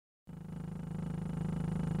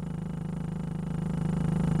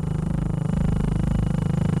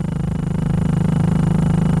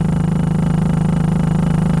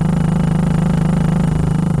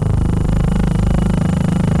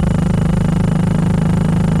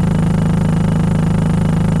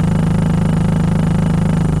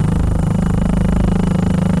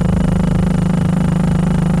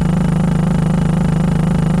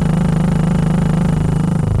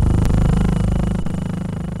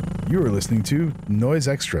You are listening to Noise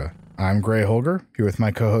Extra. I'm Gray Holger, here with my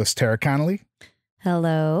co-host Tara Connolly.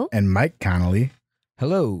 Hello. And Mike Connolly.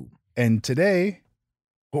 Hello. And today,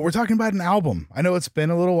 we're talking about an album. I know it's been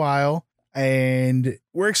a little while, and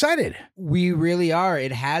we're excited. We really are.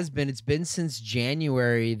 It's been since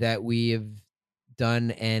January that we have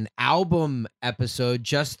done an album episode,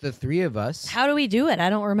 just the three of us. How do we do it? I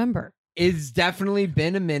don't remember. It's definitely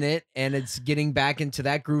been a minute, and it's getting back into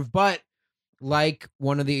that groove. But like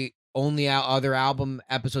one of the only other album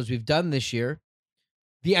episodes we've done this year,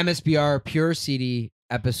 the MSBR Pure CD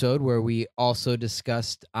episode, where we also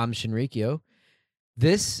discussed Am Shinrikyo.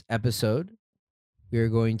 This episode, we are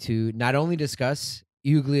going to not only discuss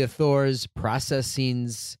Ugly Thor's Process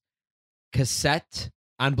Scenes cassette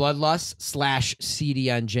on Bloodlust / CD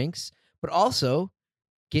on Jinx, but also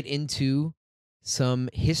get into some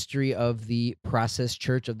history of the Process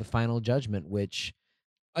Church of the Final Judgment, which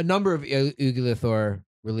a number of Ugly Thor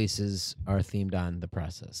releases are themed on the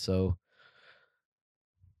process. So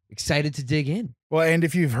excited to dig in. Well, and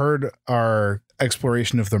if you've heard our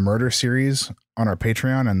exploration of the murder series on our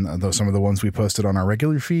Patreon and some of the ones we posted on our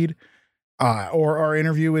regular feed, or our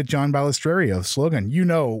interview with John Balistreri of Slogan, you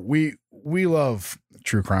know, we love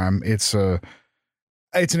true crime. It's an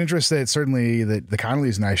interest that certainly that the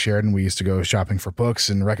Connollys and I shared, and we used to go shopping for books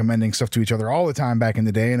and recommending stuff to each other all the time back in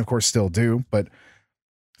the day, and of course still do, but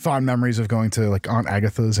fond memories of going to like Aunt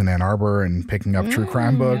Agatha's in Ann Arbor and picking up true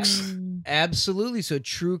crime books. Absolutely. So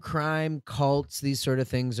true crime, cults, these sort of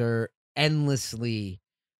things are endlessly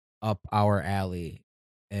up our alley.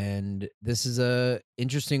 And this is a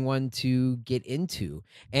interesting one to get into.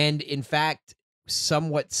 And in fact,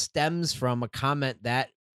 somewhat stems from a comment that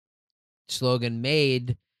Slogan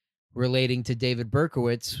made relating to David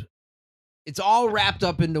Berkowitz. It's all wrapped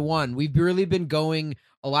up into one. We've really been going,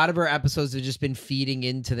 a lot of our episodes have just been feeding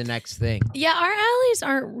into the next thing. Yeah, our alleys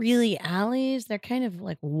aren't really alleys. They're kind of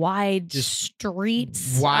like wide Just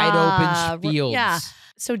streets. Wide open fields. Yeah.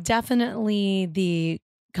 So definitely the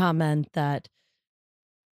comment that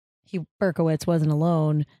Berkowitz wasn't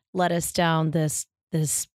alone led us down this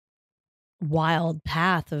wild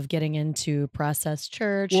path of getting into Process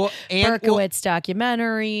Church, Berkowitz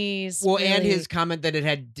documentaries. Well, and his comment that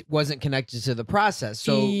it wasn't connected to the process.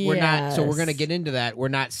 So we're going to get into that. We're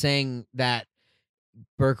not saying that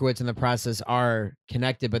Berkowitz and the process are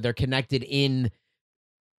connected, but they're connected in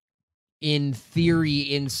theory,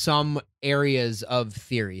 in some areas of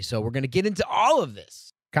theory. So we're going to get into all of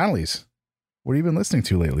this. Connollys, what have you been listening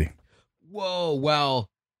to lately? Whoa, well,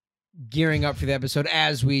 gearing up for the episode,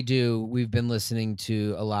 as we do, we've been listening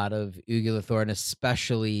to a lot of Ugly Thor, and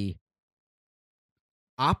especially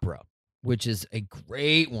opera, which is a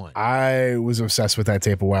great one. I was obsessed with that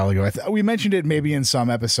tape a while ago. We mentioned it maybe in some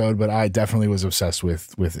episode, but I definitely was obsessed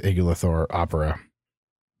with Ugly Thor opera.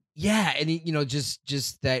 Yeah, and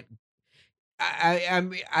just that.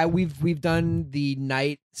 We've done the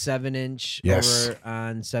night 7-inch over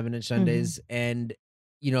on 7-inch Sundays, and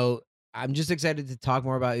I'm just excited to talk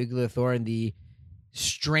more about Ugly Thor and the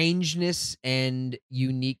strangeness and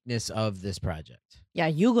uniqueness of this project. Yeah,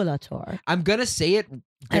 Ugly Thor. I'm going to say it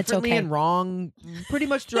differently okay. and wrong pretty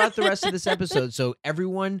much throughout the rest of this episode, so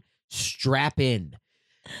everyone strap in.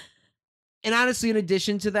 And honestly, in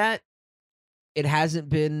addition to that, it hasn't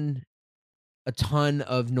been a ton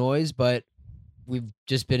of noise, but we've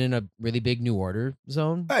just been in a really big New Order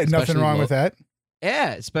zone. Hey, nothing wrong with that.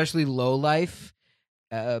 Yeah, especially Low Life.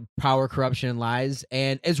 Power, Corruption, and Lies,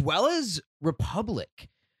 and as well as Republic.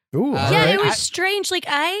 Ooh, yeah, right. it was strange. Like,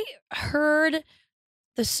 I heard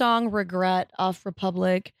the song Regret off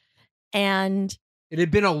Republic, and it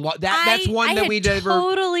had been a lot. That's one that we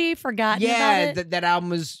totally forgotten about it. That album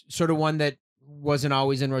was sort of one that wasn't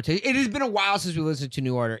always in rotation. It has been a while since we listened to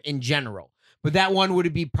New Order in general, but that one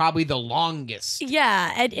would be probably the longest.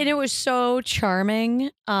 Yeah, and it was so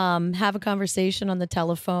charming. Have a conversation on the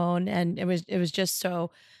telephone, and it was just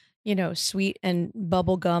so, sweet and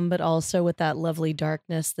bubblegum, but also with that lovely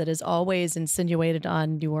darkness that is always insinuated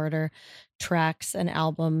on New Order tracks and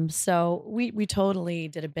albums. So we totally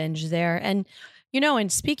did a binge there. And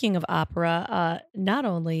and speaking of opera, not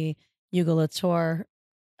only Ugly Thor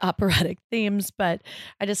operatic themes, but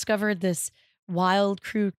I discovered this wild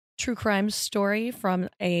true crime story from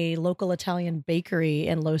a local Italian bakery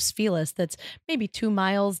in Los Feliz that's maybe 2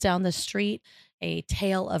 miles down the street, a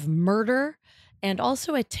tale of murder and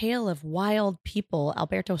also a tale of wild people.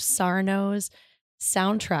 Alberto Sarno's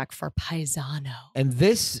soundtrack for Paisano. And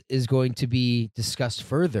this is going to be discussed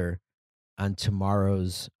further on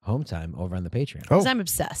tomorrow's Home Time over on the Patreon. Because I'm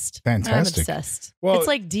obsessed. Fantastic. I'm obsessed. Well, it's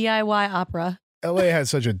like DIY opera. LA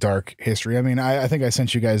has such a dark history. I mean, I think I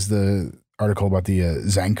sent you guys article about the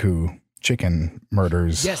Zanku chicken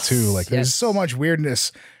murders Yes, too. Like there's yes. so much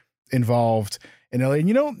weirdness involved in LA. And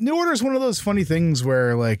New Order is one of those funny things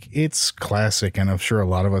where like it's classic, and I'm sure a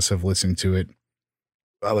lot of us have listened to it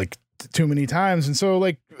too many times. And so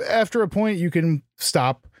like after a point you can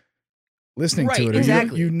stop listening Right, to it. Or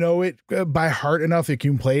exactly. you know it by heart enough. You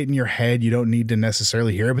can play it in your head. You don't need to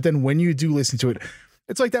necessarily hear it. But then when you do listen to it,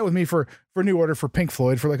 it's like that with me for New Order, for Pink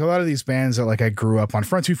Floyd, for like a lot of these bands that like I grew up on.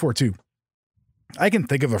 Front 242. I can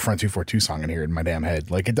think of a Front 242 song and hear it in my damn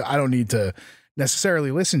head. Like I don't need to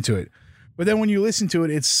necessarily listen to it. But then when you listen to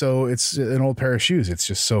it, it's an old pair of shoes. It's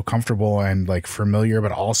just so comfortable and like familiar,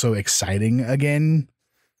 but also exciting again.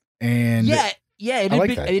 And Yeah, I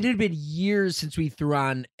like that. it had been years since we threw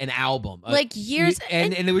on an album. Like years,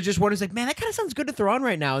 and it was just one. It's like, man, that kind of sounds good to throw on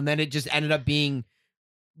right now. And then it just ended up being,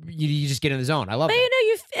 you just get in the zone. I love but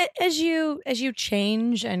it. as you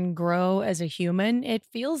change and grow as a human, it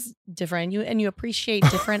feels different. You appreciate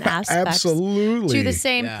different aspects absolutely to the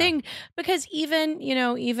same Yeah. thing, because even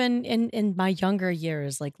in my younger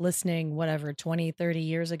years, like listening whatever 20, 30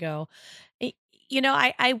 years ago,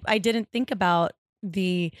 I didn't think about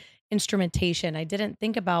the instrumentation. I didn't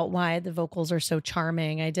think about why the vocals are so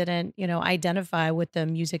charming. I didn't identify with the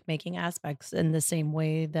music making aspects in the same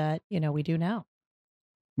way that we do now.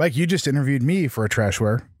 Mike, you just interviewed me for a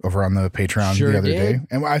Trashware over on the Patreon Sure the other did. day.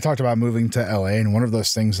 And I talked about moving to LA. And one of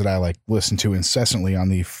those things that I like listen to incessantly on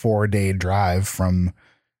the 4-day drive from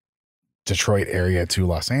Detroit area to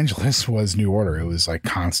Los Angeles was New Order. It was like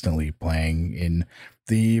constantly playing in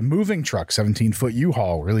the moving truck, 17-foot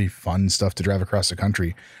U-Haul, really fun stuff to drive across the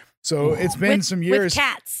country. So it's been some years with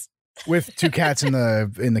cats. with 2 cats in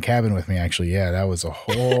the cabin with me. Actually, yeah, that was a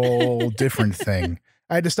whole different thing.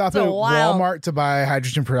 I had to stop at Walmart to buy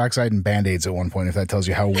hydrogen peroxide and Band-Aids at one point, if that tells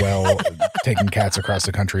you how well taking cats across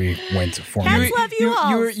the country went for Cats me. love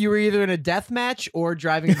you. You were either in a death match or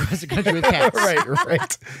driving across the country with cats.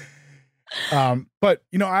 right. But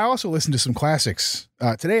I also listened to some classics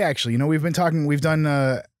today. Actually, we've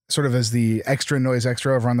done sort of as the extra noise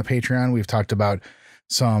extra over on the Patreon. We've talked about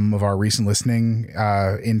some of our recent listening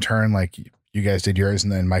in turn, like you guys did yours,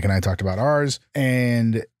 and then Mike and I talked about ours.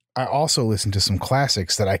 And I also listened to some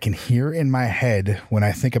classics that I can hear in my head when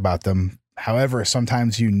I think about them. However,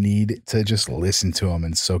 sometimes you need to just listen to them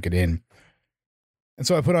and soak it in. And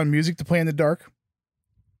so I put on Music to Play in the Dark.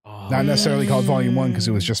 Not necessarily called Volume 1 because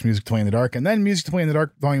it was just Music to Play in the Dark. And then Music to Play in the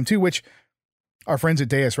Dark Volume 2, which our friends at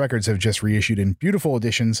Deus Records have just reissued in beautiful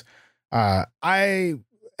editions. I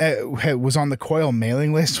was on the Coil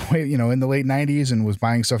mailing list, in the late 90s and was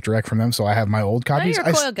buying stuff direct from them. So I have my old copies. you're a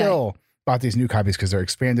I Coil guy. still bought these new copies because they're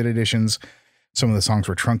expanded editions. Some of the songs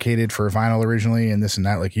were truncated for vinyl originally and this and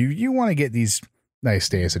that. Like you want to get these nice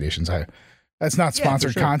Deus editions. That's not Yeah,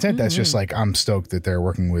 sponsored for sure. content. That's just like, I'm stoked that they're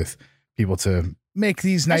working with people to make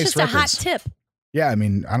these nice That's just records. a hot tip. Yeah, I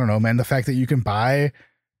mean, I don't know, man. The fact that you can buy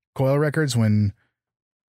Coil records when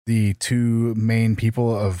the 2 main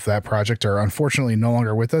people of that project are unfortunately no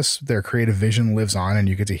longer with us, their creative vision lives on, and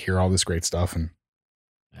you get to hear all this great stuff. And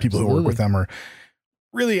people who work with them are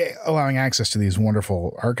really allowing access to these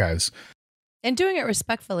wonderful archives. And doing it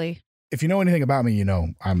respectfully. If you know anything about me,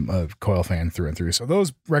 I'm a Coil fan through and through. So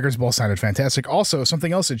those records both sounded fantastic. Also,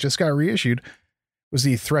 something else that just got reissued was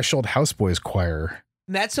the Threshold Houseboys Choir.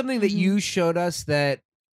 And that's something that you showed us that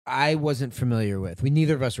I wasn't familiar with.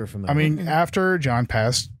 Neither of us were familiar. I mean, after John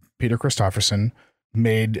passed, Peter Christopherson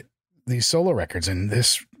made these solo records, and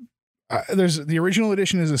this there's the original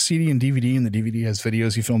edition is a CD and DVD, and the DVD has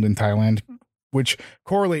videos he filmed in Thailand, which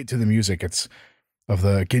correlate to the music. It's of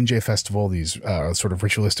the Ginje Festival, these sort of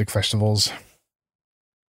ritualistic festivals.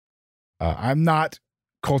 I'm not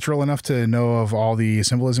cultural enough to know of all the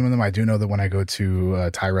symbolism in them. I do know that when I go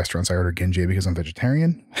to Thai restaurants, I order Ginje because I'm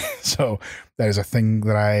vegetarian. So that is a thing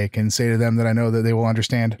that I can say to them that I know that they will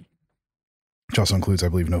understand, which also includes, I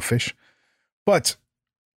believe, no fish. But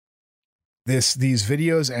these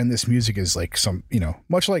videos and this music is like some,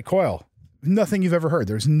 much like Coil, nothing you've ever heard.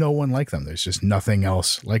 There's no one like them. There's just nothing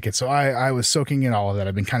else like it. So I was soaking in all of that.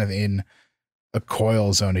 I've been kind of in a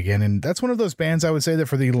Coil zone again. And that's one of those bands I would say that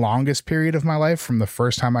for the longest period of my life, from the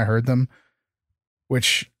first time I heard them,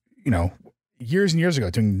 which, years and years ago,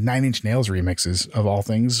 doing 9 Inch Nails remixes of all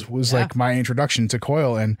things was like my introduction to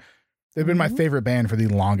Coil. And they've been my favorite band for the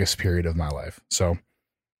longest period of my life. So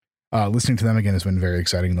listening to them again has been very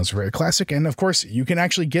exciting. Those are very classic. And of course, you can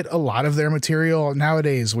actually get a lot of their material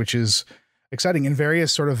nowadays, which is exciting, in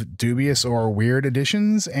various sort of dubious or weird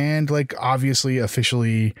editions, and like obviously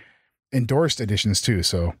officially endorsed editions too.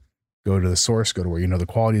 So go to the source, go to where the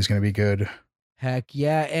quality is going to be good. Heck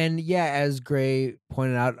yeah. And yeah, as Gray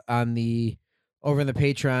pointed out over in the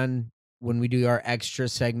Patreon, when we do our extra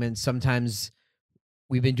segments, sometimes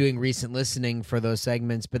we've been doing recent listening for those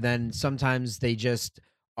segments, but then sometimes they just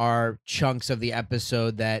are chunks of the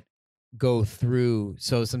episode that go through.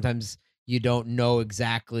 So sometimes you don't know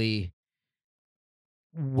exactly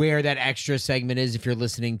where that extra segment is if you're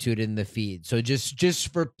listening to it in the feed. So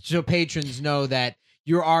just for so patrons know that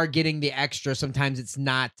you are getting the extra. Sometimes it's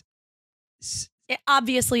not.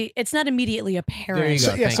 Obviously, it's not immediately apparent. There you go.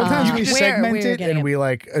 So, yeah, Thank sometimes you. we Where segment we're it getting and we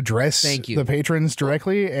like address Thank you. the patrons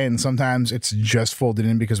directly, and sometimes it's just folded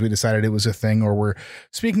in because we decided it was a thing, or we're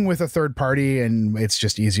speaking with a third party and it's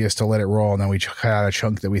just easiest to let it roll, and then we cut out a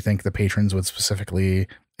chunk that we think the patrons would specifically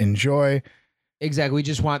enjoy. Exactly. We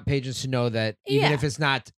just want patrons to know that even Yeah. if it's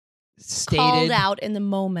not stated, Called out in the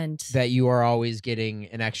moment. that you are always getting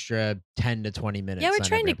an extra 10 to 20 minutes. Yeah, we're on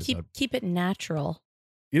trying every to episode. keep it natural.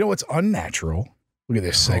 You know what's unnatural? Look at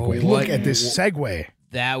this segue. Oh, Look what- at this segue.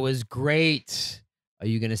 That was great. Are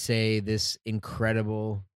you gonna say this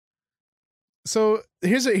incredible? So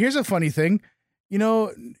here's a funny thing. You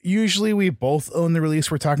know, usually we both own the release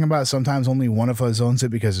we're talking about. Sometimes only one of us owns it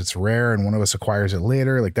because it's rare and one of us acquires it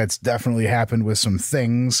later. Like that's definitely happened with some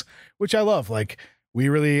things, which I love. Like we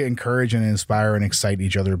really encourage and inspire and excite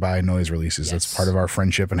each other by noise releases. That's Yes. part of our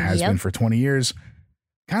friendship and has Yep. been for 20 years.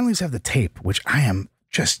 Kindly's have the tape, which I am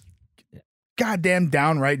just goddamn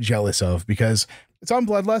downright jealous of because it's on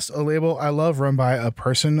Bloodlust, a label I love run by a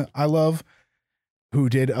person I love who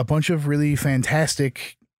did a bunch of really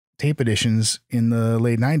fantastic tape editions in the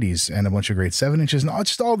late 90s and a bunch of great 7-inches and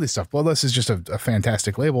just all this stuff. Bloodlust is just a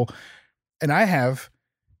fantastic label. And I have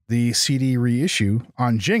the CD reissue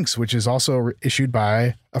on Jinx, which is also issued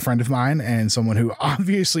by a friend of mine and someone who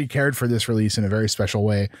obviously cared for this release in a very special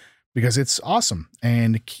way because it's awesome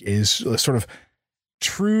and is sort of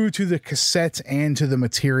true to the cassette and to the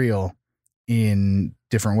material in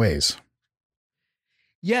different ways.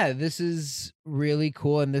 Yeah, this is really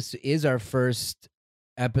cool, and this is our first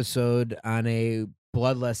episode on a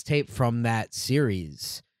Bloodlust tape from that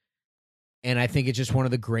series. And I think it's just one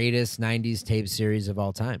of the greatest 90s tape series of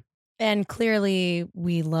all time. And clearly,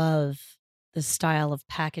 we love the style of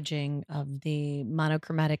packaging of the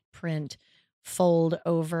monochromatic print fold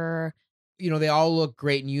over. You know, they all look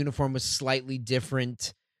great in uniform with slightly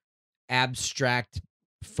different abstract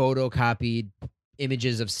photocopied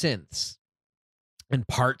images of synths and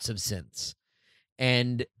parts of synths.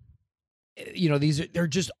 And you know, they're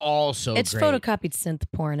just all so It's great. photocopied synth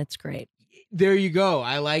porn. It's great. There you go.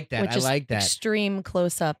 I like that. Which I is like that. extreme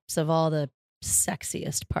close-ups of all the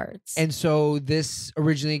sexiest parts. And so this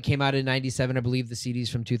originally came out in 97. I believe the CD's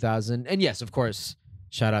from 2000. And yes, of course,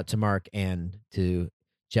 shout out to Mark and to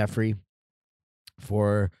Jeffrey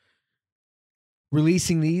for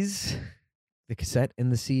releasing these, the cassette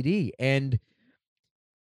and the CD. And,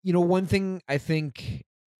 you know, one thing I think,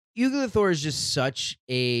 Euglothor is just such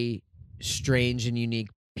a strange and unique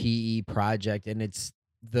PE project. And it's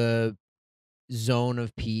the zone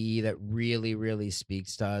of PE that really, really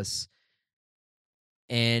speaks to us.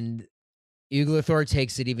 And Euglothor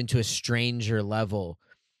takes it even to a stranger level.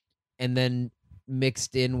 And then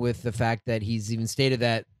mixed in with the fact that he's even stated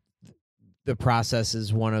that the process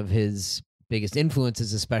is one of his biggest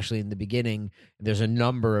influences, especially in the beginning. There's a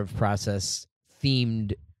number of process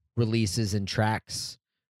themed releases and tracks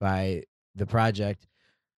by the project.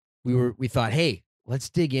 We thought, hey, let's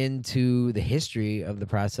dig into the history of the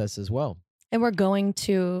process as well. And we're going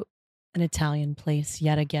to an Italian place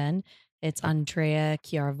yet again. It's Andrea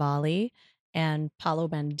Chiaravalli and Paolo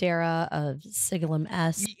Bandera of Sigillum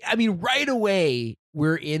S. I mean, right away,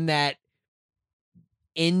 we're in that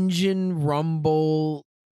engine rumble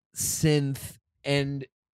synth and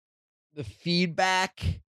the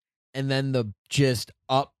feedback and then the just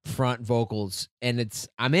upfront vocals. And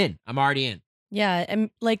I'm already in. Yeah, and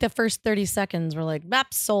like the first 30 seconds, we're like,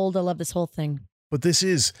 "Bap, sold. I love this whole thing." But this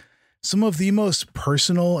is some of the most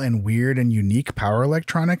personal and weird and unique power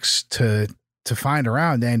electronics to find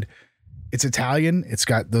around. And it's Italian. It's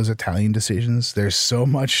got those Italian decisions. There's so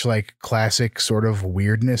much like classic sort of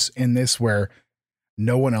weirdness in this where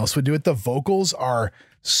no one else would do it. The vocals are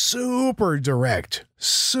super direct,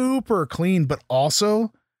 super clean, but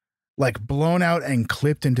also like blown out and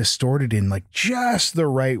clipped and distorted in like just the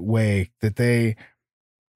right way that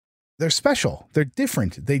they're special. They're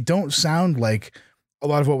different. They don't sound like a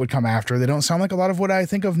lot of what would come after. They don't sound like a lot of what I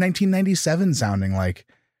think of 1997 sounding like.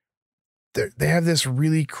 They have this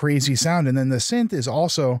really crazy sound. And then the synth is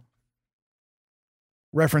also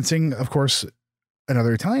referencing, of course,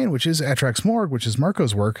 another Italian, which is Atrax Morg, which is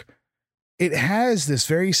Marco's work. It has this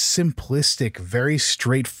very simplistic, very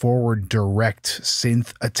straightforward, direct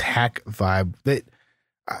synth attack vibe that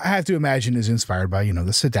I have to imagine is inspired by,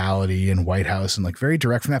 the Sodality and White House and like very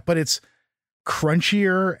direct from that, but it's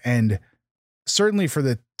crunchier and certainly for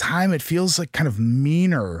the time it feels like kind of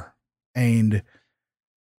meaner and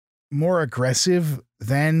more aggressive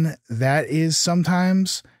than that is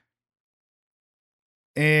sometimes.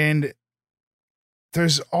 And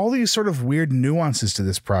there's all these sort of weird nuances to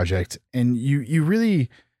this project. And you really,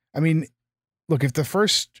 I mean, look, if the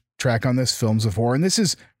first track on this, Films of War, and this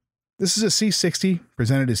is a C60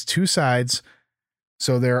 presented as two sides.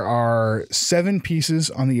 So there are 7 pieces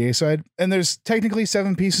on the A side, and there's technically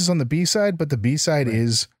 7 pieces on the B side, but the B side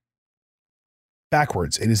is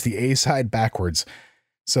backwards. It is the A side backwards.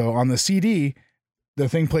 So on the CD, the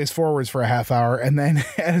thing plays forwards for a half hour, and then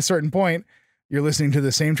at a certain point, you're listening to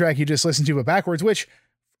the same track you just listened to, but backwards, which,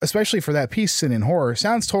 especially for that piece, Sin and Horror,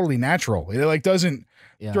 sounds totally natural. It like doesn't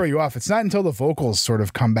throw you off. It's not until the vocals sort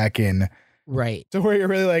of come back in, right, to where you're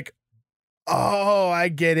really like, oh, I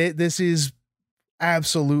get it. This is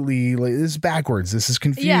absolutely like, this is backwards. This is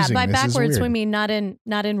confusing. Yeah, by this backwards we mean not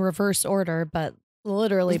in reverse order, but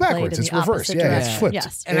literally it's played in it's the reversed. opposite Yeah, direction. it's flipped.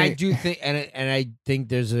 Yes. And I do think, and I think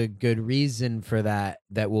there's a good reason for that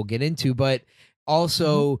we'll get into, but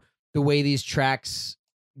also the way these tracks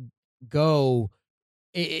go,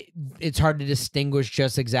 it's hard to distinguish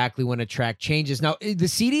just exactly when a track changes. Now, the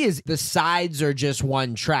CD the sides are just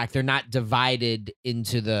one track. They're not divided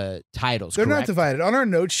into the titles. They're not correct? divided. On our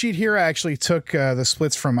note sheet here, I actually took the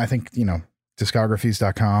splits from, I think,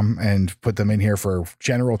 discographies.com and put them in here for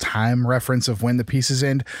general time reference of when the pieces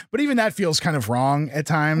end. But even that feels kind of wrong at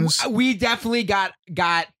times. We definitely got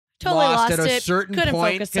Totally lost at lost a it. certain Couldn't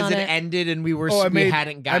point focus because on it it. ended and we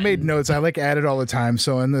hadn't gotten. I made notes. I like added all the time.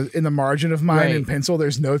 So in the margin of mine in pencil,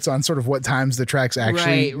 there's notes on sort of what times the tracks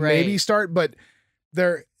actually maybe start, but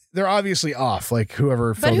they're obviously off. Like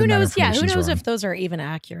whoever. But who knows? Yeah, who information's knows wrong. if those are even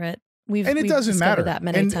accurate? We've doesn't discovered matter that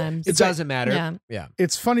many times. It doesn't matter. Yeah.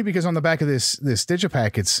 It's funny because on the back of this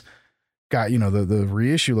digipack, it's got, the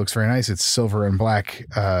reissue looks very nice. It's silver and black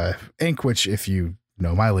ink, which if you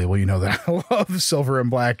know my label, you know that I love silver and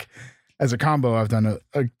black as a combo. I've done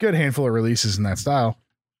a good handful of releases in that style.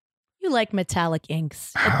 You like metallic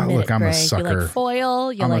inks. Admit Look, it, I'm a Greg. sucker. You like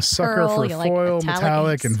foil. You I'm like a sucker pearl, for you like foil,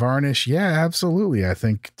 metallic, inks. and varnish. Yeah, absolutely. I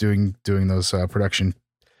think doing those production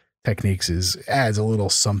techniques adds a little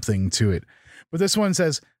something to it. But this one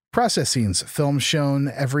says process scenes, films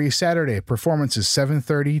shown every Saturday, performances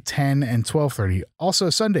 7:30, 10, and 12:30. Also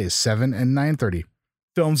Sundays 7 and 9:30.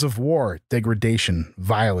 Films of war, degradation,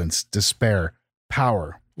 violence, despair,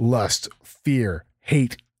 power, lust, fear,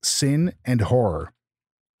 hate, sin, and horror.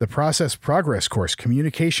 The Process Progress Course,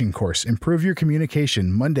 Communication Course, Improve Your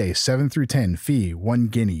Communication, Monday 7 through 10, fee 1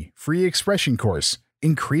 guinea. Free Expression Course,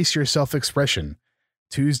 Increase Your Self-Expression,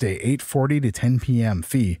 Tuesday 8:40 to 10 p.m.,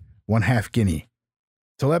 fee 1/2 guinea.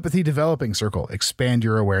 Telepathy Developing Circle, Expand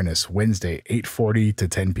Your Awareness, Wednesday 8:40 to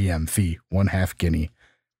 10 p.m., fee 1/2 guinea.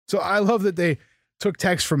 So I love that they took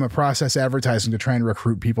text from a Process Advertising to try and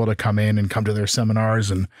recruit people to come in and come to their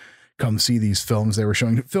seminars and come see these films they were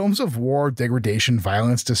showing. Films of war, degradation,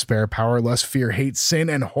 violence, despair, power, lust, fear, hate, sin,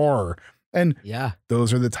 and horror. And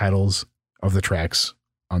those are the titles of the tracks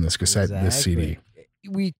on this cassette, this CD.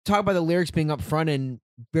 We talk about the lyrics being up front and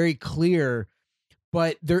very clear,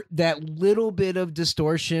 but that little bit of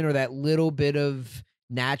distortion or that little bit of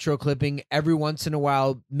natural clipping every once in a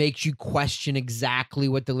while makes you question exactly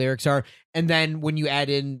what the lyrics are. And then when you add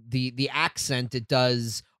in the accent, it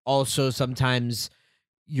does also sometimes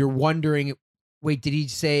you're wondering, wait, did he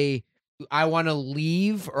say I want to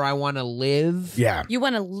leave or I want to live? Yeah. You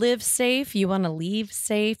want to live safe. You want to leave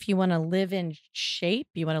safe. You want to live in shape.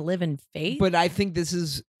 You want to live in faith. But I think this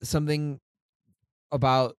is something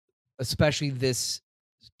about especially this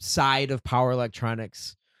side of power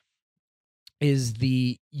electronics is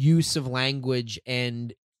the use of language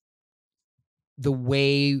and the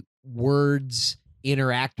way words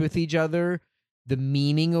interact with each other, the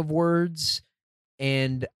meaning of words,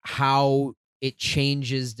 and how it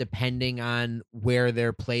changes depending on where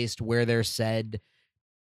they're placed, where they're said,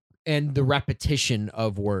 and the repetition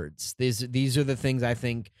of words. These are the things I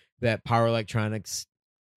think that power electronics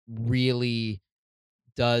really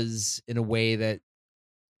does in a way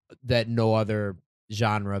that no other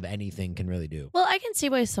genre of anything can really do. Well, I can see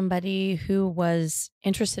why somebody who was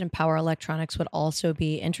interested in power electronics would also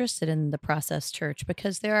be interested in the Process Church,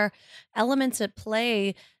 because there are elements at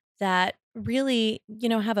play that really,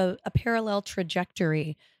 have a parallel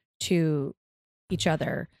trajectory to each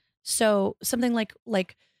other. So something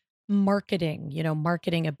like marketing,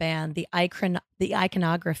 marketing a band, the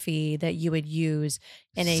iconography that you would use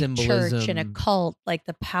in a church, in a cult, like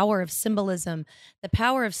the power of symbolism, the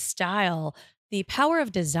power of style, the power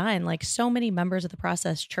of design. Like so many members of the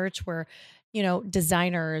Process Church were,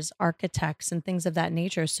 designers, architects, and things of that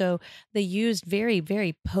nature. So they used very,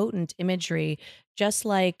 very potent imagery, just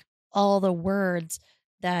like all the words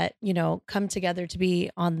that, come together to be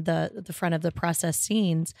on the front of the Process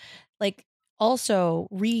scenes. Like also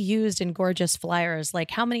reused in gorgeous flyers.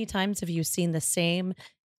 Like how many times have you seen the same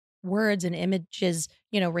words and images,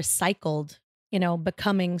 recycled,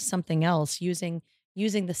 becoming something else, using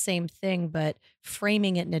the same thing but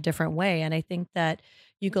framing it in a different way. And I think that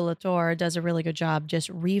Hugo Latour does a really good job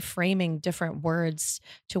just reframing different words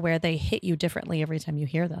to where they hit you differently every time you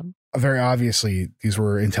hear them. Very obviously, these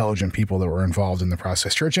were intelligent people that were involved in the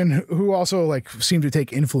Process Church, and who also like seemed to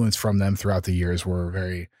take influence from them throughout the years. Were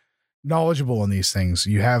very knowledgeable in these things.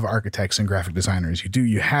 You have architects and graphic designers.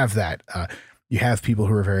 You have that. You have people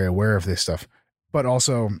who are very aware of this stuff, but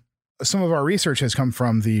also some of our research has come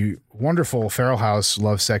from the wonderful Feral House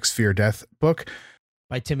Love, Sex, Fear, Death book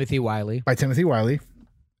by Timothy Wiley.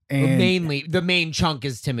 And mainly the main chunk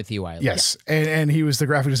is Timothy Wiley. Yes. And he was the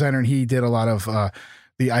graphic designer, and he did a lot of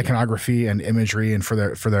the iconography and imagery and for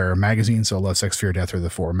their magazines. So Love, Sex, Fear, Death are the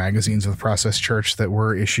 4 magazines of the Process Church that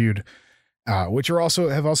were issued, which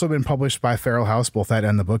have also been published by Feral House, both that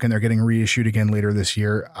and the book, and they're getting reissued again later this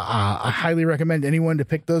year. I highly recommend anyone to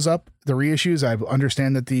pick those up, the reissues. I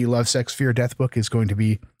understand that the Love, Sex, Fear, Death book is going to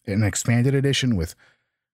be an expanded edition with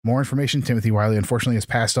more information. Timothy Wiley, unfortunately, has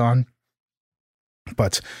passed on,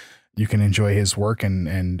 but you can enjoy his work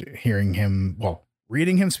and hearing him,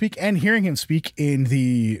 reading him speak and hearing him speak in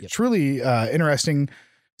the truly interesting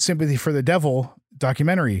Sympathy for the Devil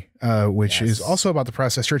documentary, which is also about the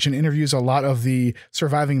Process Church and interviews a lot of the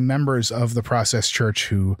surviving members of the Process Church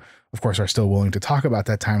who, of course, are still willing to talk about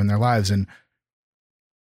that time in their lives. And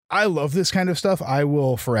I love this kind of stuff. I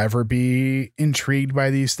will forever be intrigued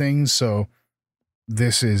by these things. So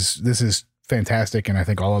this is fantastic. And I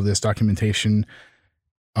think all of this documentation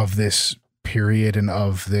of this period and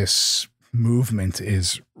of this movement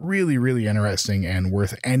is really, really interesting and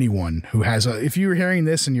worth anyone who has if you're hearing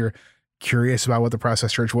this and you're curious about what the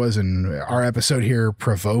Process Church was and our episode here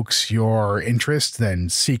provokes your interest, then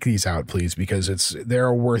seek these out, please, because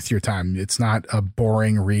they're worth your time. It's not a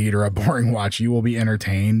boring read or a boring watch. You will be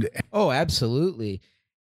entertained. Oh, absolutely.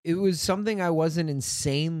 It was something I wasn't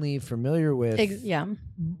insanely familiar with. Tangentially,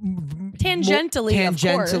 of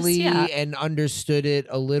course. Yeah. And understood it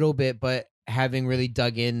a little bit, but having really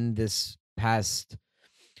dug in this past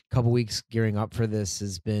couple weeks gearing up for this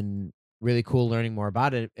has been really cool learning more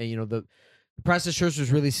about it. And, the Process Church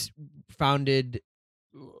was really founded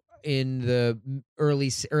in the early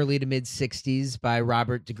to mid 60s by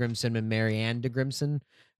Robert DeGrimson and Mary Ann DeGrimson.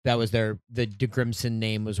 That was the DeGrimson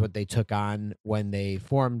name was what they took on when they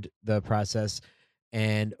formed the Process.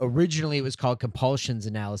 And originally it was called Compulsions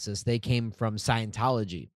Analysis. They came from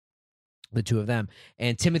Scientology, the two of them.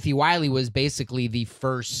 And Timothy Wiley was basically the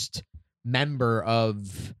first member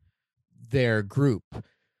of their group.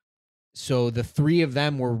 So the 3 of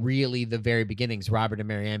them were really the very beginnings, Robert and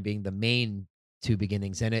Mary Ann being the main 2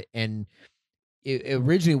 beginnings. And it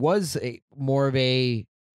originally was more of a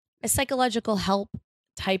psychological help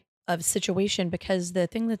type of situation, because the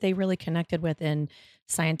thing that they really connected with in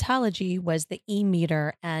Scientology was the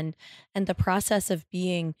e-meter and the process of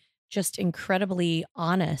being just incredibly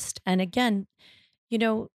honest. And again,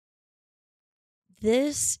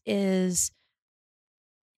 this is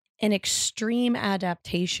an extreme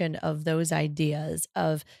adaptation of those ideas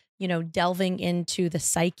of, delving into the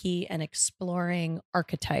psyche and exploring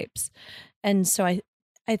archetypes. And so I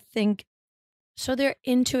think, so they're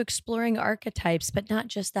into exploring archetypes, but not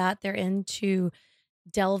just that, they're into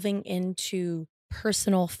delving into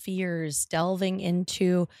personal fears, delving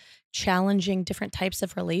into challenging different types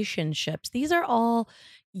of relationships. These are all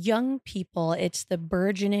young people. It's the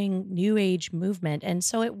burgeoning New Age movement. And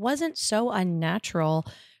so it wasn't so unnatural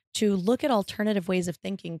to look at alternative ways of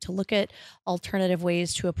thinking, to look at alternative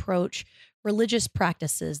ways to approach religious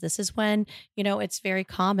practices. This is when, it's very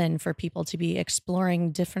common for people to be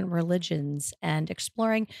exploring different religions and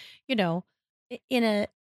exploring, in a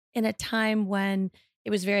time when it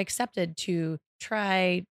was very accepted to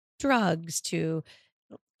try drugs, to,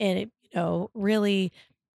 really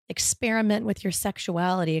experiment with your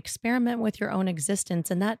sexuality, experiment with your own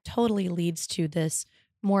existence. And that totally leads to this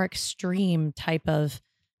more extreme type of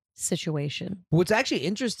situation. What's actually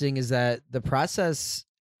interesting is that the Process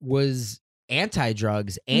was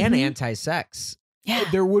anti-drugs and anti-sex. Yeah.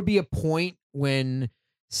 There would be a point when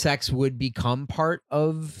sex would become part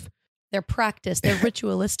of their practice, their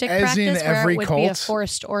ritualistic As practice, in where every it would cult? be a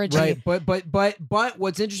forced orgy. right. But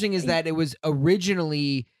what's interesting is that it was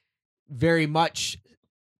originally very much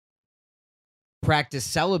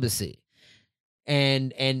practiced celibacy,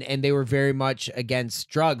 and they were very much against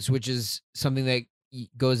drugs, which is something that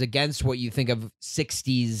goes against what you think of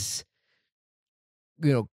 60s,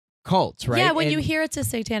 cults, right? Yeah, when you hear it's a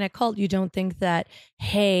satanic cult, you don't think that,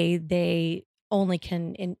 hey, they only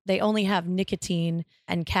have nicotine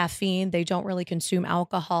and caffeine. They don't really consume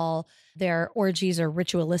alcohol. Their orgies are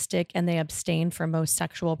ritualistic, and they abstain from most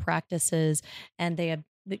sexual practices, and they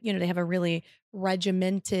have a really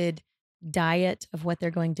regimented diet of what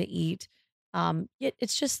they're going to eat.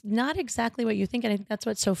 It's just not exactly what you think, and I think that's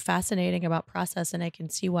what's so fascinating about Process. And I can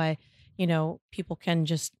see why people can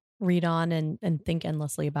just read on and think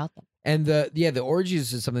endlessly about them. And the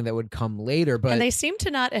orgies is something that would come later, but and they seem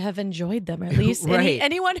to not have enjoyed them. At least right.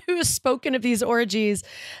 anyone who has spoken of these orgies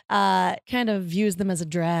kind of views them as a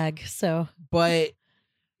drag. So, but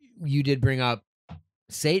you did bring up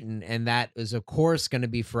Satan, and that is of course going to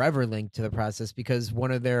be forever linked to the Process, because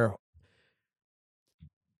one of their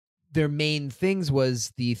main things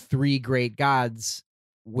was the three great gods,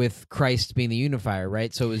 with Christ being the unifier,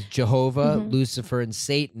 right? So it was Jehovah, Lucifer, and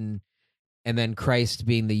Satan, and then Christ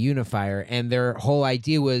being the unifier. And their whole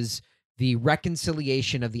idea was the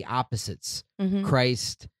reconciliation of the opposites,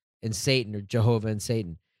 Christ and Satan, or Jehovah and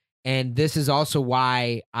Satan. And this is also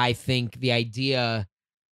why I think the idea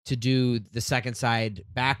to do the second side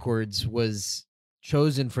backwards was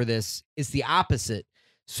chosen for this. Is the opposite.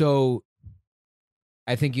 So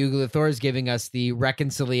I think Ugly Thor is giving us the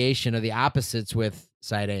reconciliation of the opposites with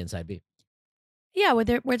side A and side B. Yeah, where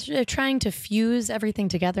they're trying to fuse everything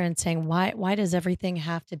together and saying, why does everything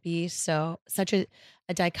have to be such a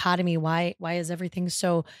dichotomy? Why is everything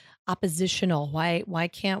so oppositional? Why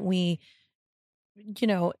can't we,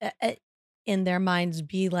 in their minds,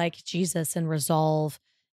 be like Jesus and resolve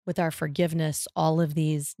with our forgiveness all of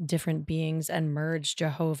these different beings and merge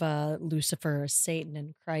Jehovah, Lucifer, Satan,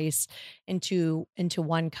 and Christ into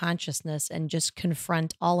one consciousness and just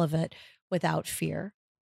confront all of it without fear?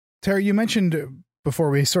 Tara, you mentioned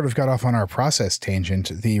before we sort of got off on our Process tangent,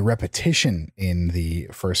 the repetition in the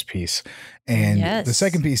first piece. And the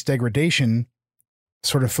second piece, Degradation,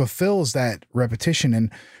 sort of fulfills that repetition.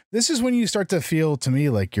 And this is when you start to feel, to me,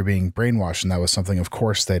 like you're being brainwashed. And that was something, of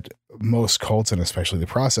course, that most cults, and especially the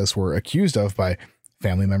Process, were accused of by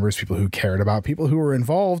family members, people who cared about, people who were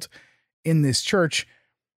involved in this church.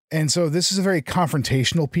 And so this is a very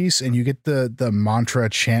confrontational piece, and you get the mantra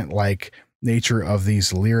chant-like nature of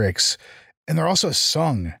these lyrics, and they're also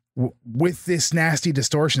sung with this nasty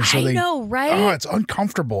distortion. So I know, right? Oh, it's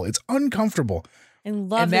uncomfortable. It's uncomfortable. I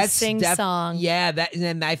love this sing-song. Yeah,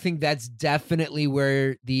 and I think that's definitely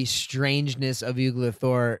where the strangeness of Ugly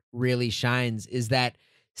Thor really shines, is that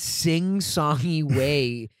sing-songy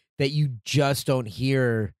way that you just don't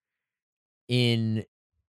hear in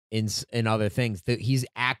other things. That he's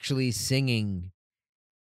actually singing.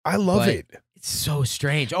 I love it. It's so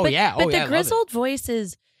strange. Oh, but, yeah. But the grizzled voice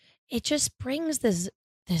it just brings this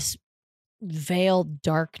veiled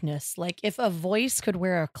darkness. Like if a voice could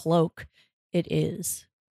wear a cloak, it is.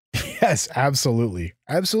 Yes, absolutely.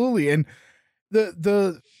 Absolutely. And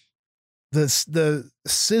the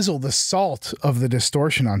sizzle, the salt of the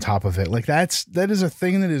distortion on top of it, like that is a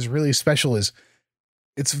thing that is really special. Is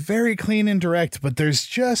it's very clean and direct, but there's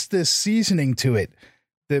just this seasoning to it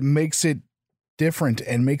that makes it different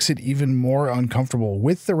and makes it even more uncomfortable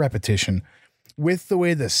with the repetition, with the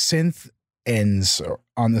way the synth ends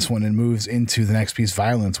on this one and moves into the next piece,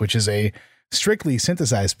 Violence, which is a strictly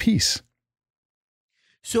synthesized piece.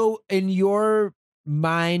 So in your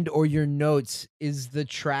mind or your notes, is the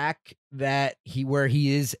track that where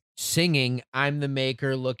he is singing, I'm the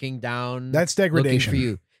maker looking down, that's Degradation for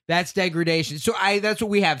you? That's Degradation. So that's what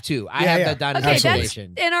we have too. I have that down as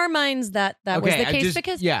Degradation. That's in our minds that was the case,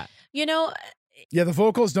 because the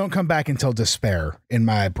vocals don't come back until Despair in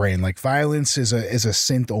my brain. Like Violence is a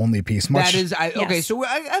synth only piece. That is okay. So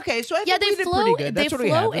I think we did pretty good. That's they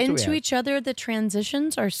flow into each other. The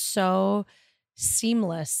transitions are so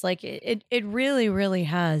seamless. Like it really, really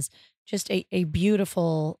has just a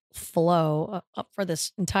beautiful flow for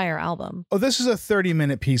this entire album. Oh, this is a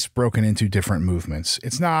 30-minute piece broken into different movements.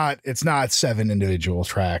 It's not 7 individual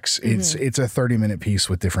tracks. It's a 30-minute piece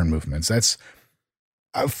with different movements. That's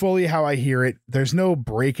fully how I hear it. There's no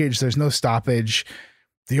breakage. There's no stoppage.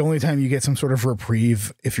 The only time you get some sort of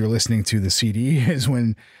reprieve, if you're listening to the CD, is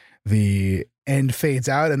when the end fades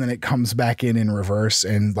out and then it comes back in reverse.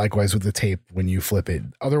 And likewise with the tape when you flip it.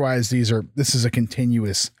 Otherwise, this is a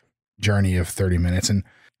continuous journey of 30 minutes. And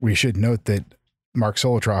we should note that Mark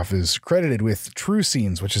Solotroff is credited with True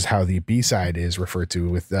Scenes, which is how the B-side is referred to.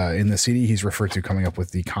 With in the CD, he's referred to coming up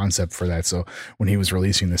with the concept for that. So when he was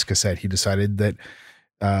releasing this cassette, he decided that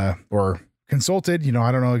or consulted.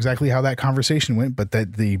 I don't know exactly how that conversation went, but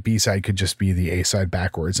that the B-side could just be the A-side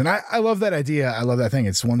backwards. And I love that idea. I love that thing.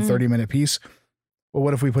 It's one 30-minute piece. Well,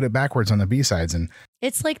 what if we put it backwards on the B-sides? And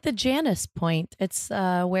it's like the Janus point. It's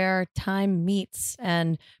where time meets,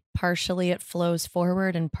 and partially it flows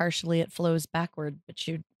forward and partially it flows backward. But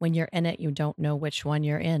when you're in it, you don't know which one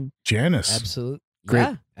you're in. Janus. Absolutely. Great.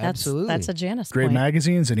 Yeah, absolutely. That's a Janus Great point.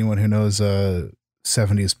 magazines. Anyone who knows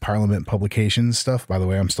 70s Parliament publications stuff. By the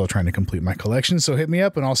way, I'm still trying to complete my collection, so hit me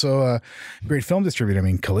up. And also great film distributor. I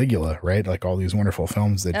mean, Caligula, right? Like all these wonderful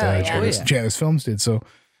films that Janus Films did. So,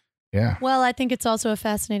 yeah. Well, I think it's also a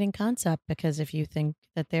fascinating concept, because if you think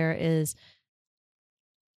that there is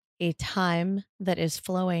a time that is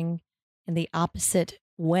flowing in the opposite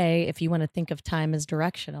way, if you want to think of time as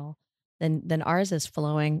directional, then ours is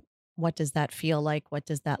flowing. What does that feel like? What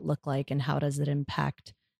does that look like? And how does it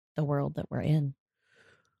impact the world that we're in?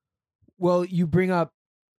 Well, you bring up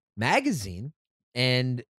magazine,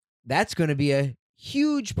 and that's going to be a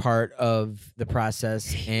huge part of the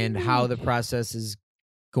process and how the process is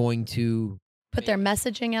going to put their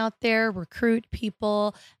messaging out there, recruit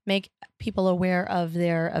people, make people aware of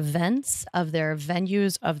their events, of their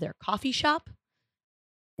venues, of their coffee shop.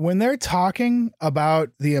 When they're talking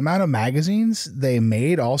about the amount of magazines they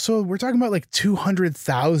made, also, we're talking about like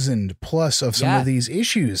 200,000 plus of some of these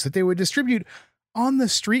issues that they would distribute on the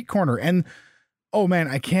street corner. And oh man,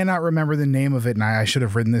 I cannot remember the name of it. And I should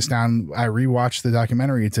have written this down. I rewatched the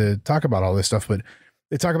documentary to talk about all this stuff, but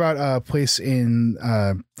they talk about a place in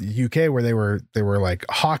the UK where they were like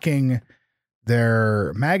hawking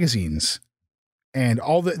their magazines. And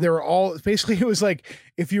they were all basically, it was like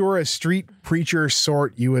if you were a street preacher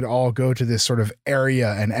sort, you would all go to this sort of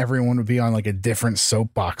area and everyone would be on like a different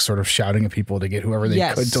soapbox, sort of shouting at people to get whoever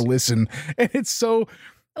they could to listen. And it's so,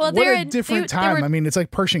 what a different time. I mean, it's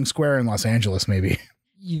like Pershing Square in Los Angeles, maybe.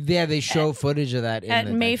 Yeah, they show footage of that at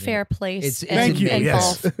Mayfair Place. Thank you.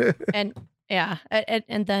 Yes. And yeah,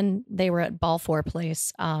 and then they were at Balfour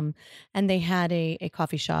Place, and they had a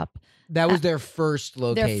coffee shop. That was their first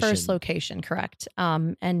location. Their first location, correct.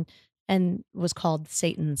 And was called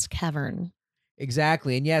Satan's Cavern.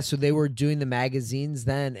 Exactly. And yeah, so they were doing the magazines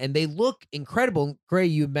then, and they look incredible. Gray,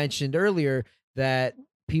 you mentioned earlier that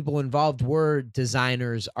people involved were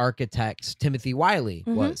designers, architects. Timothy Wiley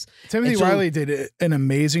was. Timothy Wiley did an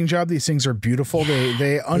amazing job. These things are beautiful.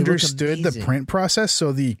 They understood the print process.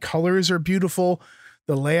 So the colors are beautiful.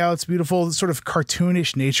 The layout's beautiful. The sort of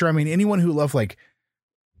cartoonish nature. I mean, anyone who loved like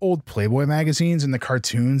old Playboy magazines and the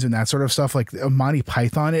cartoons and that sort of stuff, like Monty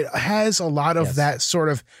Python, it has a lot of that sort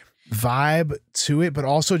of vibe to it, but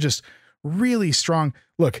also just really strong.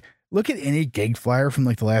 Look at any gig flyer from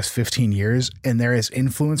like the last 15 years, and there is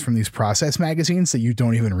influence from these process magazines that you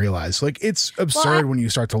don't even realize. Like, it's absurd when you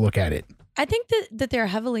start to look at it. I think that they're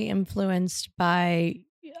heavily influenced by,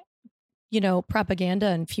 propaganda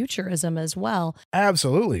and futurism as well.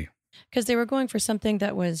 Absolutely. Because they were going for something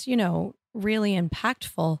that was, really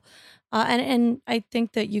impactful. And I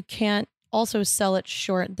think that you can't also sell it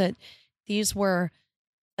short that these were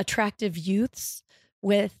attractive youths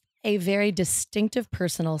with a very distinctive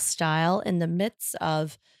personal style in the midst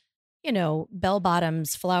of, bell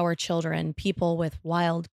bottoms, flower children, people with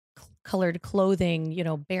wild colored clothing,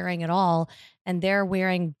 bearing it all. And they're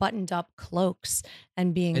wearing buttoned up cloaks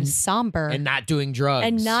and being somber. And not doing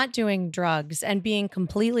drugs. And being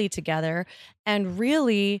completely together and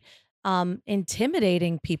really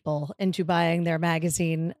intimidating people into buying their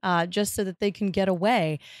magazine just so that they can get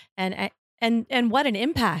away. And what an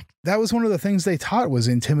impact. That was one of the things they taught, was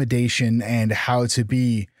intimidation and how to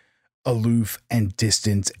be aloof and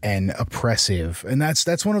distant and oppressive. And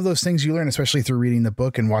that's one of those things you learn, especially through reading the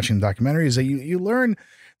book and watching the documentary, is that you learn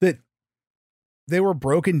that they were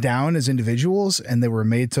broken down as individuals and they were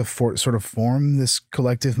made to sort of form this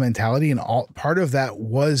collective mentality. And part of that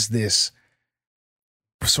was this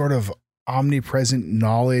sort of omnipresent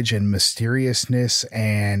knowledge and mysteriousness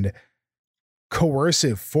and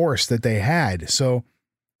coercive force that they had. So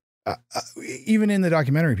even in the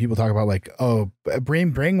documentary, people talk about like, oh,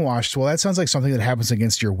 brainwashed. Well, that sounds like something that happens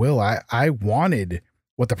against your will. I wanted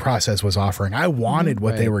what the process was offering. I wanted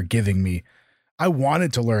what they were giving me. I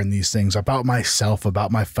wanted to learn these things about myself,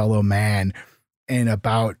 about my fellow man, and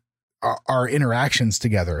about our interactions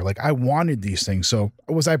together. Like, I wanted these things. So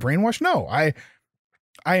was I brainwashed? No, I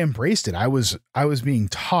embraced it. I was being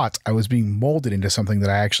taught, I was being molded into something that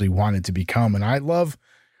I actually wanted to become. And I love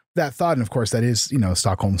that thought. And of course that is,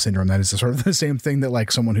 Stockholm syndrome. That is sort of the same thing that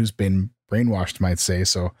like someone who's been brainwashed might say.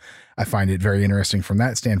 So I find it very interesting from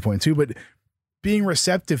that standpoint too, but being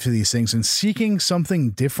receptive to these things and seeking something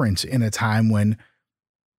different in a time when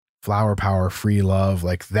flower power, free love.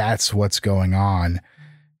 Like that's what's going on.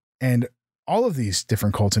 And all of these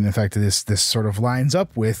different cults, and in fact, this sort of lines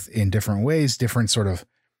up with, in different ways, different sort of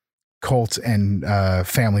cult and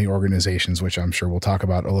family organizations, which I'm sure we'll talk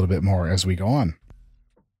about a little bit more as we go on.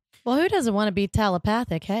 Well, who doesn't want to be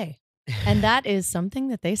telepathic? Hey. And that is something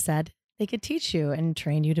that they said they could teach you and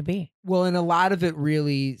train you to be. Well, and a lot of it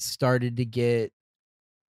really started to get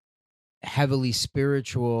heavily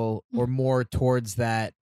spiritual or more towards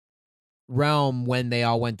that realm when they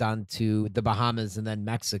all went down to the Bahamas and then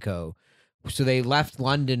Mexico. So they left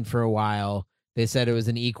London for a while. They said it was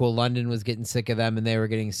an equal. London was getting sick of them and they were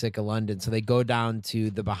getting sick of London. So they go down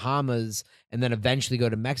to the Bahamas and then eventually go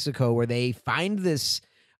to Mexico, where they find this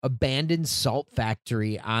abandoned salt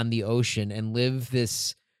factory on the ocean and live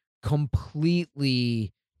this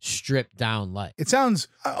completely stripped down life. It sounds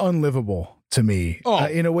unlivable to me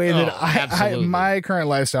in a way that my current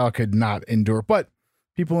lifestyle could not endure. But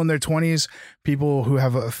people in their 20s, people who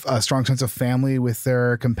have a strong sense of family with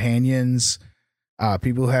their companions,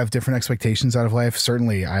 people who have different expectations out of life.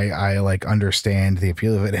 Certainly I like understand the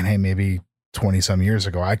appeal of it. And hey, maybe 20 some years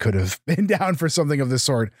ago, I could have been down for something of this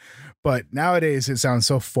sort, but nowadays it sounds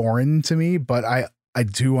so foreign to me, but I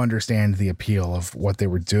do understand the appeal of what they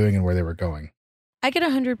were doing and where they were going. I could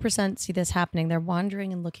 100% see this happening. They're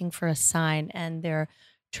wandering and looking for a sign, and they're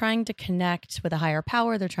trying to connect with a higher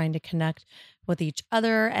power. They're trying to connect with each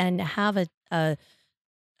other and have a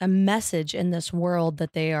message in this world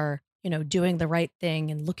that they are, doing the right thing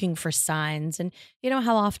and looking for signs. And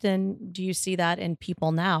how often do you see that in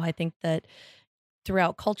people now? I think that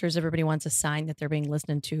throughout cultures, everybody wants a sign that they're being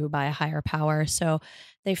listened to by a higher power. So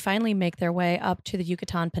they finally make their way up to the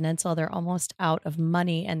Yucatan Peninsula. They're almost out of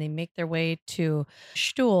money, and they make their way to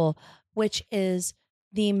Xtul, which is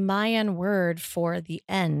the Mayan word for the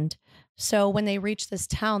end. So when they reach this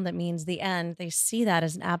town that means the end, they see that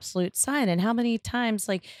as an absolute sign. And how many times,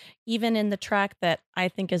 like even in the track that I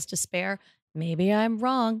think is Despair, maybe I'm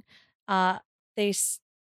wrong,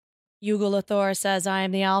 Yugulathor says, I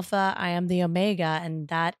am the Alpha, I am the Omega. And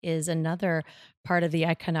that is another part of the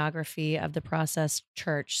iconography of the Process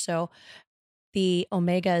Church. So the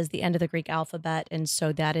Omega is the end of the Greek alphabet. And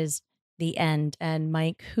so that is the end. And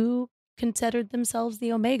Mike, who considered themselves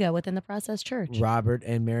the Omega within the Process Church? Robert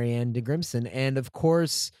and Marianne de Grimson. And of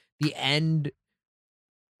course, the end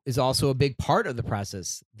is also a big part of the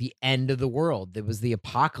process. The end of the world. It was the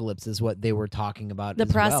apocalypse is what they were talking about. The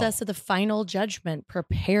process of the final judgment.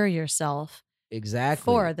 Prepare yourself exactly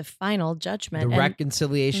for the final judgment. The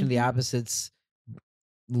reconciliation of the opposites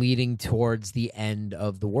leading towards the end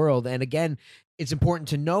of the world. And again, it's important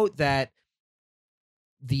to note that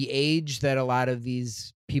the age that a lot of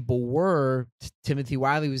these people were, Timothy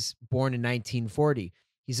Wiley was born in 1940.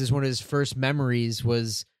 He says one of his first memories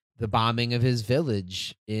was the bombing of his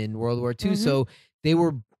village in World War II. So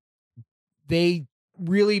they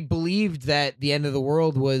really believed that the end of the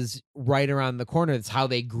world was right around the corner. That's how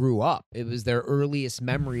they grew up. It was their earliest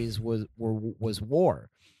memories was war.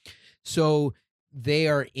 So they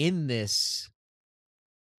are in this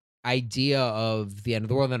idea of the end of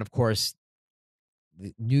the world. And of course,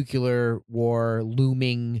 the nuclear war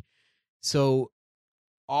looming. So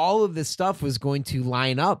all of this stuff was going to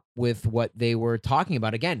line up with what they were talking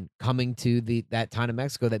about. Again, coming to that town in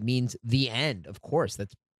Mexico, that means the end. Of course.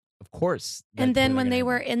 And then when they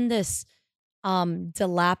were in this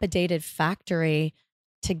dilapidated factory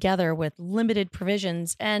together with limited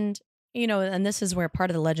provisions, and and this is where part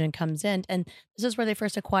of the legend comes in, and this is where they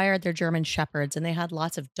first acquired their German shepherds, and they had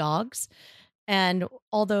lots of dogs. And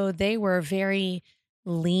although they were very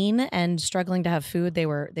lean and struggling to have food, they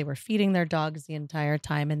were feeding their dogs the entire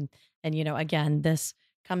time. And again, this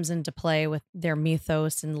comes into play with their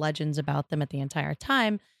mythos and legends about them at the entire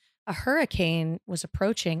time. A hurricane was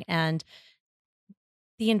approaching, and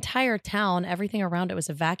the entire town, everything around it, was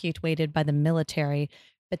evacuated by the military.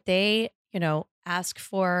 But they asked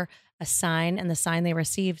for a sign, and the sign they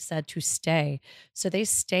received said to stay. So they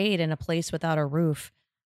stayed in a place without a roof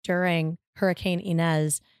during Hurricane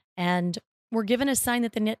Inez, and were given a sign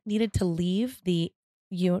that they needed to leave the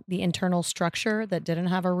internal structure that didn't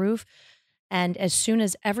have a roof. And as soon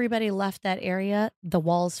as everybody left that area, the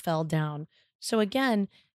walls fell down. So again,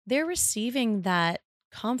 they're receiving that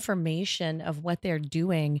confirmation of what they're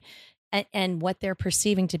doing and what they're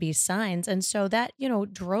perceiving to be signs. And so that,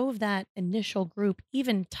 drove that initial group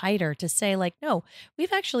even tighter to say, like, no,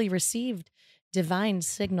 we've actually received divine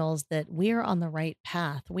signals that we're on the right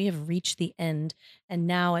path. We have reached the end, and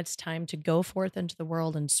now it's time to go forth into the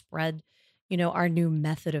world and spread, our new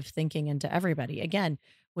method of thinking into everybody. Again,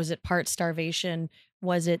 was it part starvation?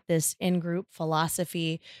 Was it this in-group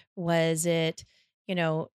philosophy? Was it,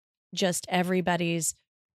 just everybody's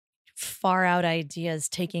far out ideas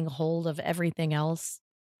taking hold of everything else,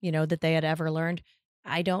 that they had ever learned?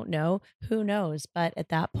 I don't know. Who knows? But at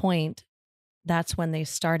that point, that's when they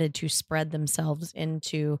started to spread themselves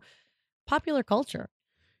into popular culture.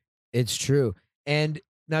 It's true. And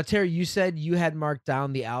now, Terry, you said you had marked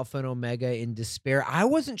down the Alpha and Omega in Despair. I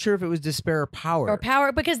wasn't sure if it was Despair or Power. Or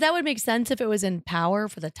Power, because that would make sense if it was in Power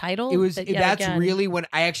for the title. It was. But yet That's again, really when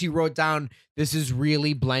I actually wrote down, this is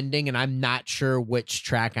really blending, and I'm not sure which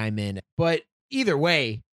track I'm in. But either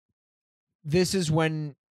way, this is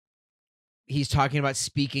when he's talking about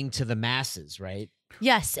speaking to the masses, right?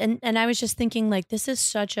 Yes, and I was just thinking, like, this is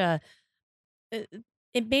such a.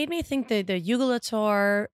 It made me think that the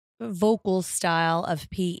Ugulator vocal style of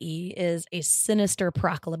PE is a sinister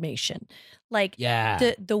proclamation. Like,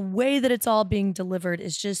 Yeah. the way that it's all being delivered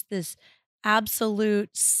is just this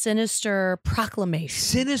absolute sinister proclamation.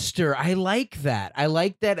 Sinister. I like that. I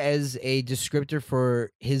like that as a descriptor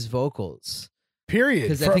for his vocals. Period.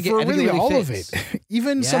 'Cause I For, think it- for I think it really really all fits. of it.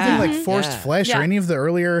 Even Yeah. something like Mhm. Forced Yeah. Flesh or Yeah. any of the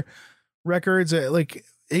earlier records, like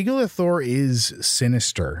Yglathor is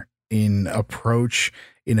sinister in approach,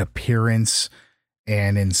 in appearance,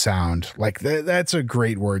 and in sound. Like that's a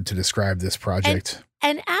great word to describe this project.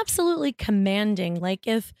 And absolutely commanding. Like,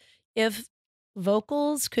 if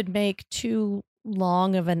vocals could make too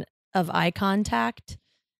long of eye contact,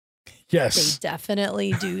 they Yes.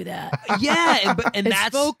 definitely do that. Yeah, and It's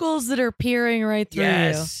that's vocals that are peering right through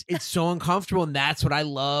yes, it's so uncomfortable, and that's what I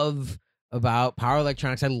love about power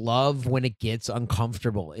electronics. I love when it gets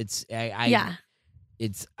uncomfortable. It's you. Yeah.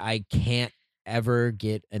 I can't ever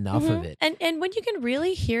get enough of Mhm. it. And when you can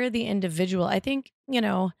really hear the individual, I think,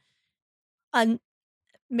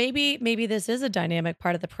 maybe this is a dynamic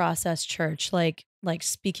part of the process church, like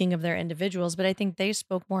speaking of their individuals, but I think they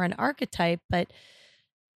spoke more in archetype, but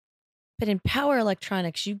in power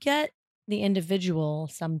electronics, you get the individual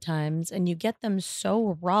sometimes, and you get them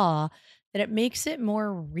so raw that it makes it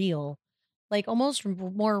more real, like almost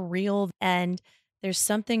more real. And there's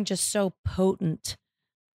something just so potent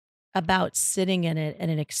about sitting in it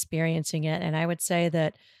and in experiencing it. And I would say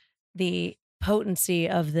that the potency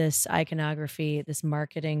of this iconography, this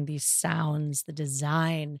marketing, these sounds, the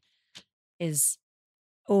design is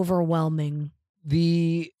overwhelming.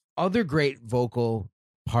 The other great vocal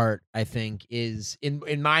part, I think, is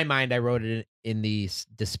in my mind, I wrote it in the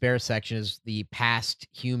despair section, is the past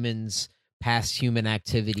human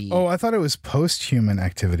activity. Oh, I thought it was post-human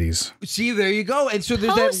activities. See, there you go. And so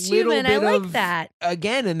there's that little Post-human, bit I like of that.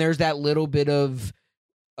 again, and there's that little bit of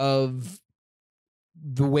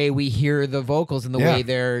the way we hear the vocals and the Yeah. way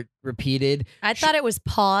they're repeated. I thought it was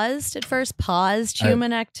paused at first. Paused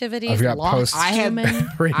human activities. I've got Lost post- I had- human.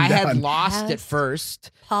 Written I had down. lost at Past.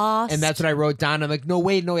 first, Paused. and that's what I wrote down. I'm like, no,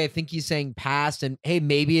 wait, I think he's saying past, and hey,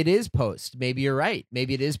 maybe it is post. Maybe you're right.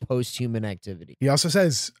 Maybe it is post-human activity. He also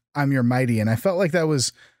says, "I'm your mighty," and I felt like that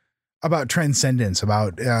was about transcendence,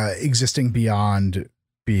 about existing beyond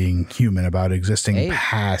being human, about existing Hey.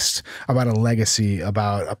 past, about a legacy,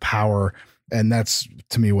 about a power, and that's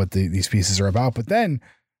to me what these pieces are about. But then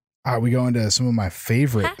we go into some of my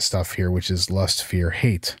favorite stuff here, which is Lust, Fear,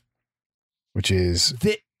 Hate, which is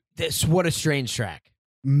This what a strange track.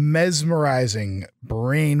 mesmerizing,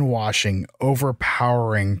 brainwashing,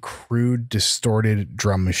 overpowering, crude, distorted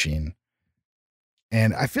drum machine.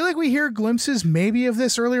 And I feel like we hear glimpses maybe of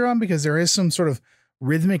this earlier on because there is some sort of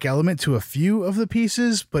rhythmic element to a few of the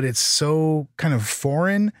pieces, but it's so kind of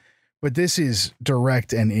foreign. But this is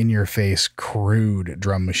direct and in your face, crude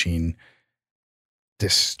drum machine,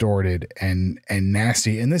 distorted and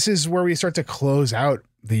nasty. And this is where we start to close out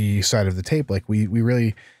the side of the tape. Like we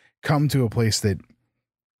really come to a place that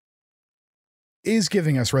is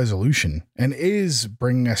giving us resolution and is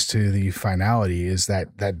bringing us to the finality, is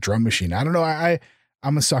that drum machine. I don't know.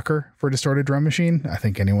 I'm a sucker for distorted drum machine. I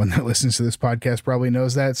think anyone that listens to this podcast probably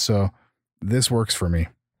knows that. So this works for me.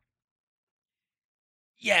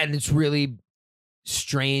 Yeah, and it's really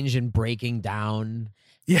strange and breaking down.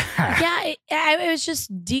 Yeah. Yeah, it was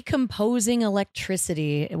just decomposing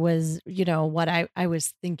electricity. It was, what I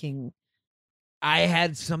was thinking. I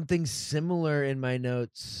had something similar in my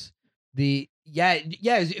notes. It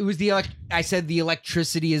was I said the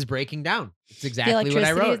electricity is breaking down. It's The exactly what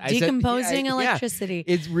I electricity wrote. is decomposing electricity.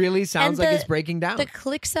 It really sounds And like it's breaking down. The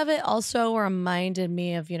clicks of it also reminded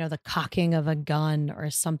me of, the cocking of a gun or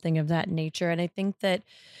something of that nature. And I think that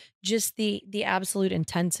just the absolute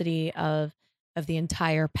intensity of the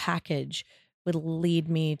entire package would lead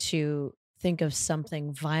me to think of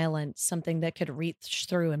something violent, something that could reach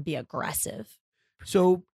through and be aggressive.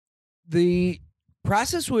 So the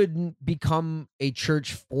Process wouldn't become a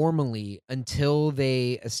church formally until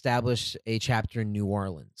they established a chapter in New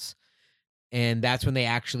Orleans. And that's when they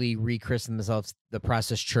actually rechristened themselves the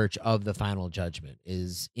Process Church of the Final Judgment,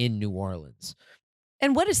 is in New Orleans.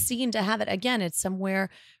 And what a scene to have it. Again, it's somewhere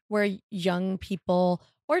where young people,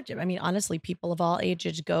 or I mean, honestly, people of all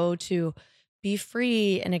ages go to be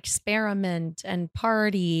free and experiment and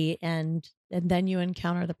party, and then you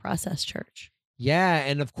encounter the Process Church. Yeah,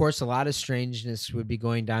 and of course, a lot of strangeness would be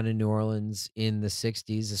going down in New Orleans in the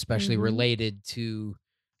 60s, especially Mhm. related to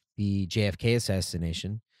the JFK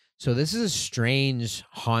assassination. So this is a strange,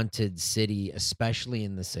 haunted city, especially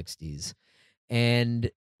in the 60s. And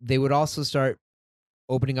they would also start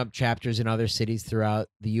opening up chapters in other cities throughout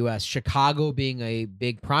the U.S., Chicago being a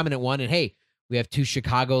big prominent one. And hey, we have 2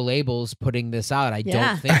 Chicago labels putting this out. I Yeah.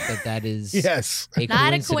 don't think that is Yes. a Not a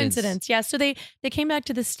coincidence. coincidence. Yeah. So they came back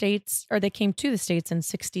to the States, or they came to the States in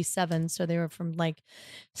 67. So they were from like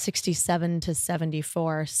 67 to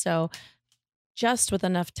 74. So just with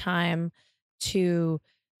enough time to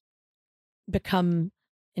become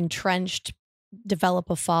entrenched, develop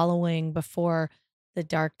a following before the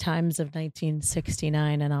dark times of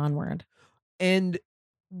 1969 and onward. And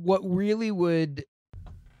what really would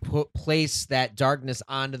place that darkness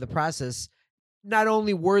onto the Process, not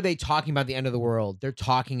only were they talking about the end of the world, they're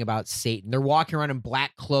talking about Satan. They're walking around in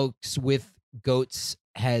black cloaks with goats'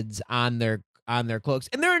 heads on their cloaks,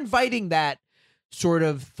 and they're inviting that sort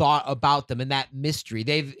of thought about them and that mystery.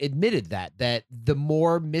 They've admitted that the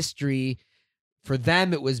more mystery for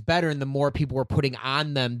them, it was better, and the more people were putting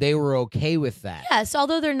on them, they were okay with that. Yes,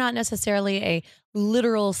 although they're not necessarily a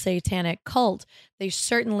literal satanic cult, they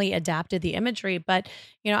certainly adapted the imagery. But,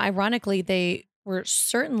 ironically, they were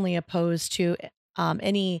certainly opposed to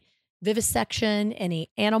any vivisection, any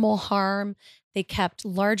animal harm. They kept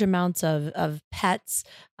large amounts of pets.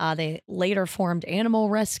 They later formed animal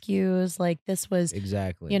rescues. Like, this was,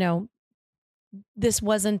 Exactly. this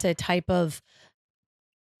wasn't a type of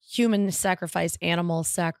human sacrifice, animal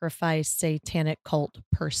sacrifice, satanic cult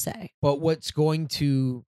per se. But what's going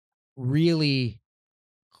to really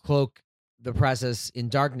cloak the Process in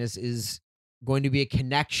darkness is going to be a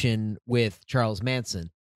connection with Charles Manson.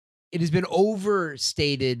 It has been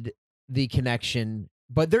overstated, the connection,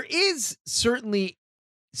 but there is certainly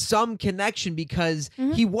some connection because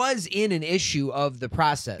Mhm. he was in an issue of the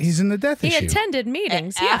Process. He's in the death He issue. attended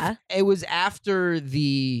meetings, yeah. It was after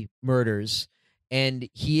the murders, and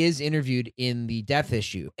he is interviewed in the death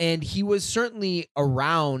issue. And he was certainly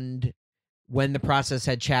around when the Process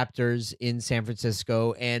had chapters in San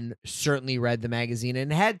Francisco, and certainly read the magazine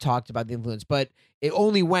and had talked about the influence, but it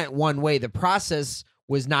only went one way. The Process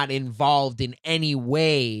was not involved in any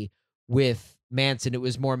way with Manson. It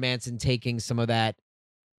was more Manson taking some of that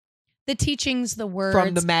The teachings, the words.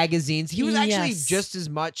 from the magazines. He was actually Yes. just as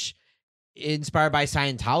much inspired by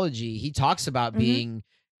Scientology. He talks about Mhm. being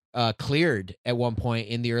cleared at one point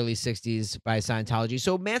in the early 60s by Scientology.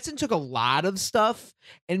 So Manson took a lot of stuff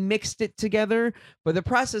and mixed it together, but the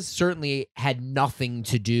Process certainly had nothing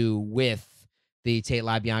to do with the Tate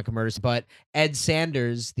LaBianca murders. But Ed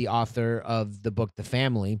Sanders, the author of the book The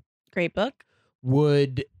Family, Great book.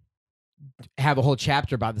 would have a whole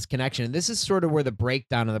chapter about this connection. And this is sort of where the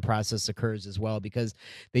breakdown of the Process occurs as well, because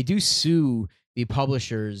they do sue the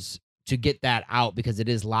publishers to get that out because it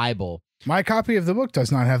is libel. My copy of the book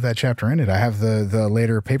does not have that chapter in it. I have the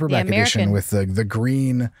later paperback edition American. with the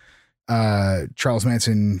green Charles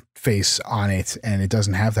Manson face on it, and it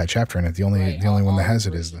doesn't have that chapter in it. The only one that has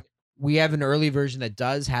it is the. We have an early version that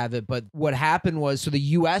does have it, but what happened was, so the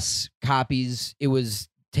U.S. copies, it was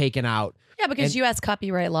taken out. Yeah, because And- U.S.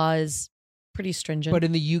 copyright law is pretty stringent. But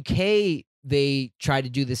in the UK, they tried to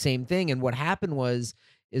do the same thing. And what happened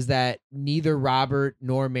is that neither Robert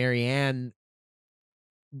nor Marianne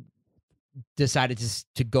decided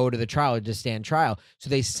to go to the trial or to stand trial. So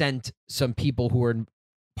they sent some people who were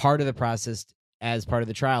part of the Process as part of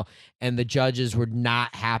the trial. And the judges were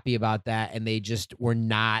not happy about that. And they just were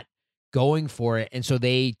not going for it. And so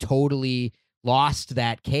they totally lost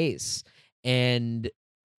that case. And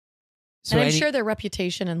so and I'm sure their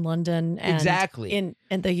reputation in London and Exactly. in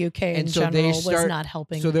the UK And in so they general was start- not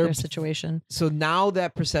helping so they're- their situation. So now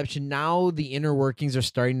that perception, now the inner workings are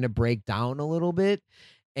starting to break down a little bit,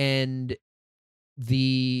 and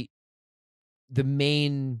the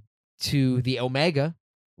main to the Omega,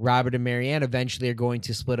 Robert and Marianne, eventually are going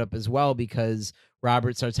to split up as well, because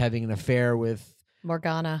Robert starts having an affair with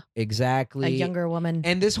Morgana, exactly a younger woman.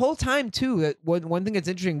 And this whole time too, that one thing that's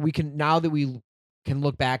interesting, we can, now that we can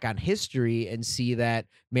look back on history and see that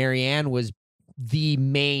Marianne was the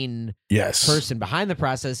main Yes. person behind the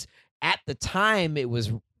Process. At the time, it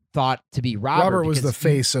was thought to be Robert. Robert was the because he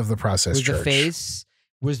face of the process was church. the face,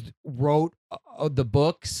 wrote the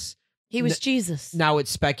books. He was Jesus. Now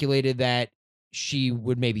it's speculated that she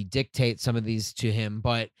would maybe dictate some of these to him,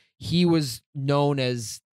 but he was known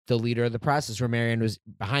as the leader of the process where Marianne was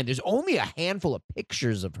behind. There's only a handful of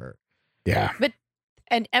pictures of her. Yeah.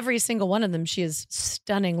 And every single one of them, she is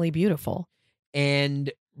stunningly beautiful.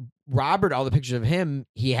 And Robert, all the pictures of him,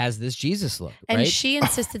 he has this Jesus look, And right? she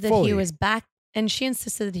insisted that Fully. he was back. And she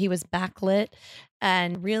insisted that he was backlit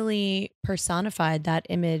and really personified that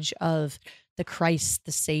image of the Christ,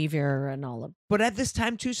 the Savior, and all of. But at this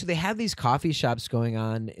time too, so they have these coffee shops going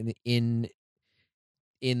on in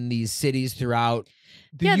these cities throughout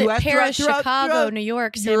the U.S., Paris, throughout Chicago, New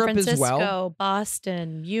York, San Europe as Francisco, well.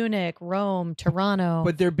 Boston, Munich, Rome, Toronto.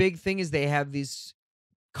 But their big thing is they have these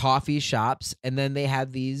coffee shops, and then they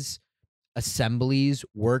have these assemblies,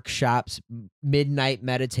 workshops, midnight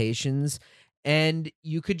meditations, and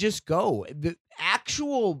you could just go. The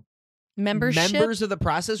actual Membership. members of the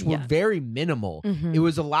process were Yeah. very minimal. Mhm. It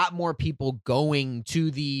was a lot more people going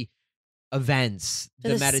to the events, To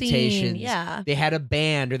the scene, meditations. yeah. They had a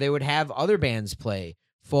band, or they would have other bands play.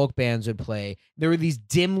 Folk bands would play. There were these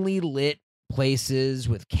dimly lit places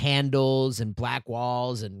with candles and black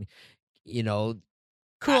walls and, you know,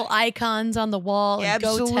 Cool icons on the wall, and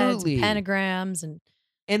goats' heads, Absolutely. and pentagrams,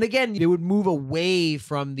 and again, they would move away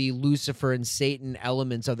from the Lucifer and Satan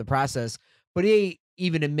elements of the process, but they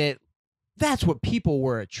even admit that's what people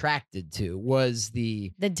were attracted to, was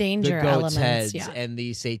the the danger goats' elements. heads Yeah. and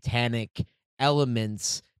the satanic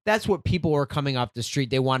elements. That's what people were coming off the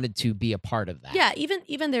street. They wanted to be a part of that. Yeah,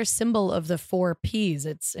 even their symbol of the 4 Ps,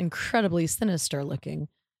 it's incredibly sinister looking.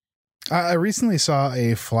 I recently saw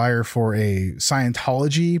a flyer for a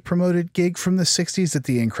Scientology promoted gig from the 60s that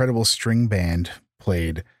the Incredible String Band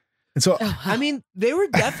played. And so Oh, I mean, they were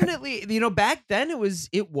definitely, back then it was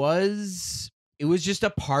just a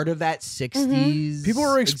part of that 60s. people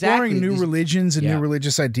were exploring Exactly. new These- religions and Yeah. new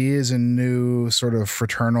religious ideas and new sort of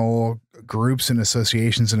fraternal groups and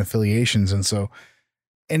associations and affiliations. And so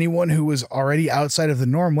anyone who was already outside of the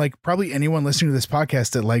norm, like probably anyone listening to this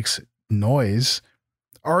podcast that likes noise,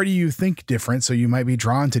 already you think different. So you might be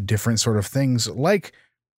drawn to different sort of things, like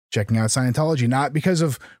checking out Scientology, not because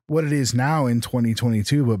of what it is now in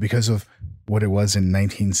 2022, but because of what it was in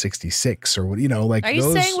 1966 or what, like are you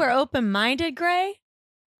those, saying we're open-minded, Gray?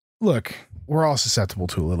 look, we're all susceptible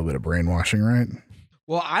to a little bit of brainwashing, right?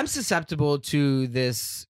 Well, I'm susceptible to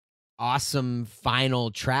this awesome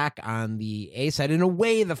final track on the A side. In a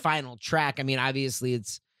way, the final track, I mean, obviously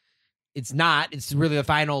it's not. It's really the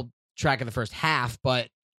final track of the first half, but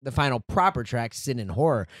the final proper track, Sin and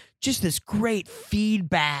Horror. Just this great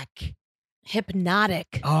feedback.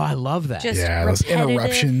 Hypnotic. Oh, I love that. Just Yeah, those repetitive,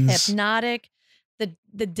 interruptions. hypnotic.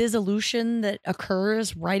 The dissolution that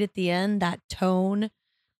occurs right at the end, that tone.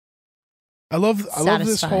 I love this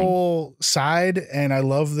Satisfying. whole side, and I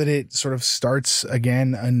love that it sort of starts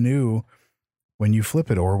again anew when you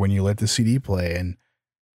flip it or when you let the CD play. And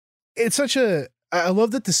it's I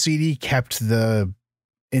love that the CD kept the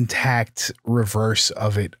intact reverse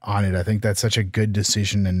of it on it. I think that's such a good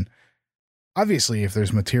decision. And obviously, if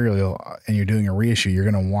there's material and you're doing a reissue,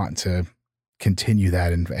 you're going to want to continue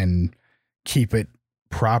that and keep it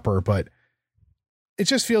proper. But it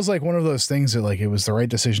just feels like one of those things that, like, it was the right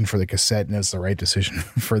decision for the cassette and it's the right decision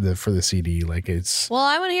for the CD. Like, it's Well,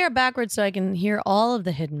 I want to hear it backwards so I can hear all of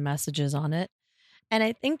the hidden messages on it. And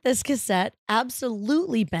I think this cassette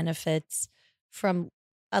absolutely benefits from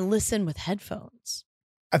a listen with headphones.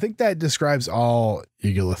 I think that describes all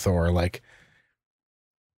Ygulathor. Like,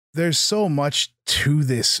 there's so much to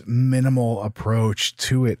this minimal approach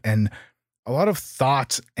to it, and a lot of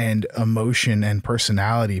thought and emotion and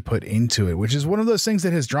personality put into it, which is one of those things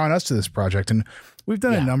that has drawn us to this project. And we've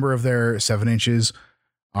done a number of their 7-inches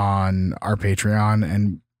on our Patreon,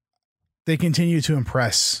 and they continue to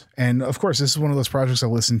impress. And of course, this is one of those projects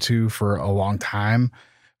I've listened to for a long time.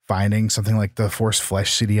 Finding something like the Forced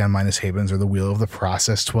Flesh CD on Minus Habens or the Wheel of the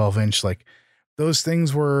Process 12-inch, like those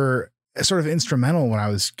things were sort of instrumental when I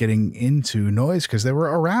was getting into noise because they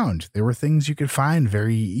were around. They were things you could find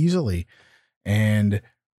very easily. And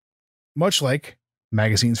much like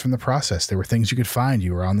magazines from the process, they were things you could find.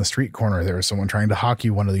 You were on the street corner. There was someone trying to hawk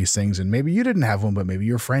you one of these things, and maybe you didn't have one, but maybe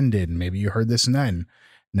your friend did, and maybe you heard this and then.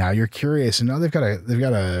 Now you're curious, and now they've got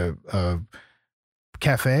a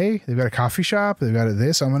cafe, they've got a coffee shop, they've got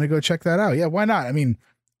this. I'm going to go check that out. Yeah, why not? I mean,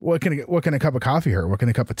 what can a cup of coffee hurt? What can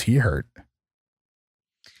a cup of tea hurt?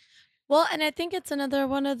 Well, and I think it's another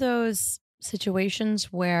one of those situations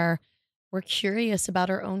where we're curious about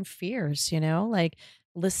our own fears, like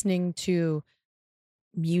listening to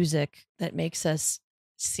music that makes us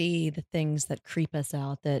see the things that creep us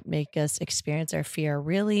out, that make us experience our fear,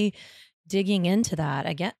 really digging into that.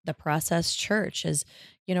 Again, the Process Church is,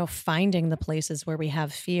 finding the places where we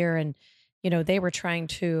have fear. And, they were trying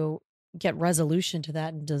to get resolution to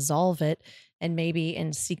that and dissolve it. And maybe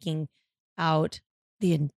in seeking out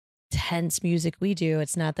the intense music we do,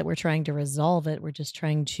 it's not that we're trying to resolve it, we're just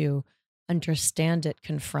trying to understand it,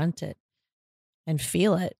 confront it, and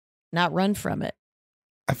feel it, not run from it.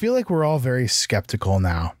 I feel like we're all very skeptical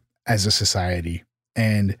now as a society.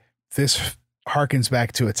 And this harkens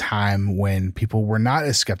back to a time when people were not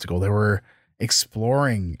as skeptical. They were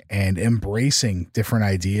exploring and embracing different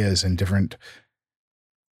ideas and different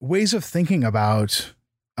ways of thinking about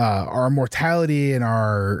our mortality and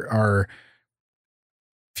our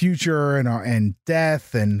future and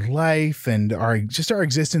death and life and our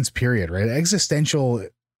existence period, right? Existential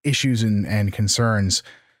issues and concerns.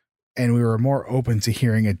 And we were more open to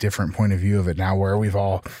hearing a different point of view of it now, where we've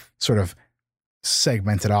all sort of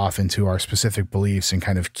segmented off into our specific beliefs and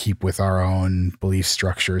kind of keep with our own belief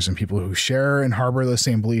structures and people who share and harbor the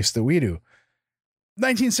same beliefs that we do.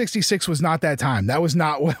 1966 was not that time. That was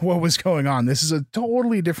not what was going on. This is a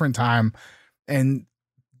totally different time. And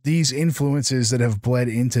these influences that have bled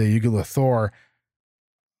into Ugula Thor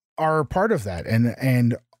are part of that.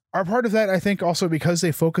 And are part of that, I think, also because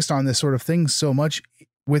they focused on this sort of thing so much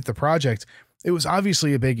with the project. It was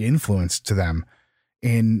obviously a big influence to them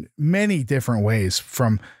in many different ways,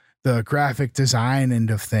 from the graphic design end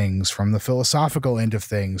of things, from the philosophical end of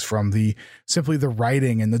things, from the simply the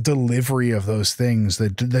writing and the delivery of those things, the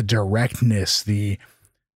directness, the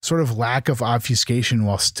sort of lack of obfuscation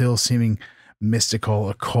while still seeming mystical,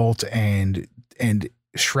 occult, and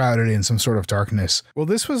shrouded in some sort of darkness. Well,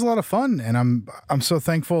 this was a lot of fun, and I'm so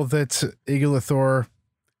thankful that Ugula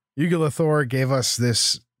Thor gave us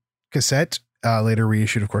this cassette, later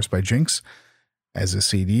reissued, of course, by Jinx as a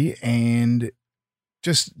CD, and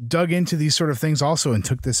just dug into these sort of things also and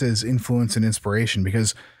took this as influence and inspiration.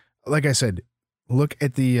 Because, like I said, look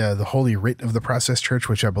at the Holy Writ of the Process Church,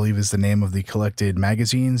 which I believe is the name of the collected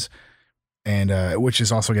magazines, and which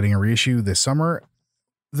is also getting a reissue this summer.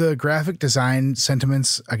 The graphic design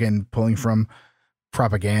sentiments, again, pulling from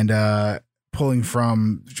propaganda, pulling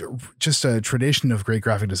from just a tradition of great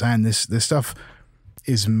graphic design. This stuff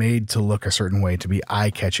is made to look a certain way, to be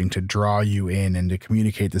eye-catching, to draw you in, and to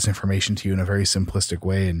communicate this information to you in a very simplistic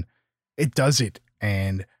way. And it does it.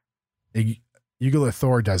 And Ugula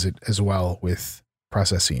Thor does it as well with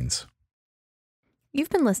Process Scenes. You've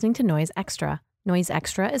been listening to Noise Extra. Noise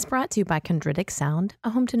Extra is brought to you by Chondritic Sound, a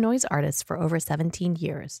home to noise artists for over 17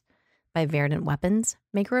 years, by Verdant Weapons,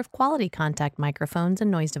 maker of quality contact microphones and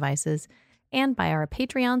noise devices, and by our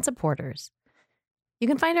Patreon supporters. You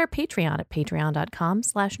can find our Patreon at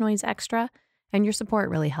patreon.com/noiseextra, and your support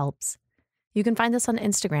really helps. You can find us on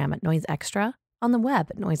Instagram at Noise Extra, on the web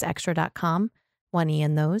at noiseextra.com, 1 E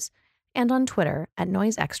in those, and on Twitter at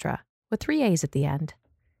Noise Extra, with 3 A's at the end.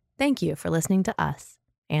 Thank you for listening to us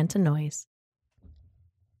and to Noise.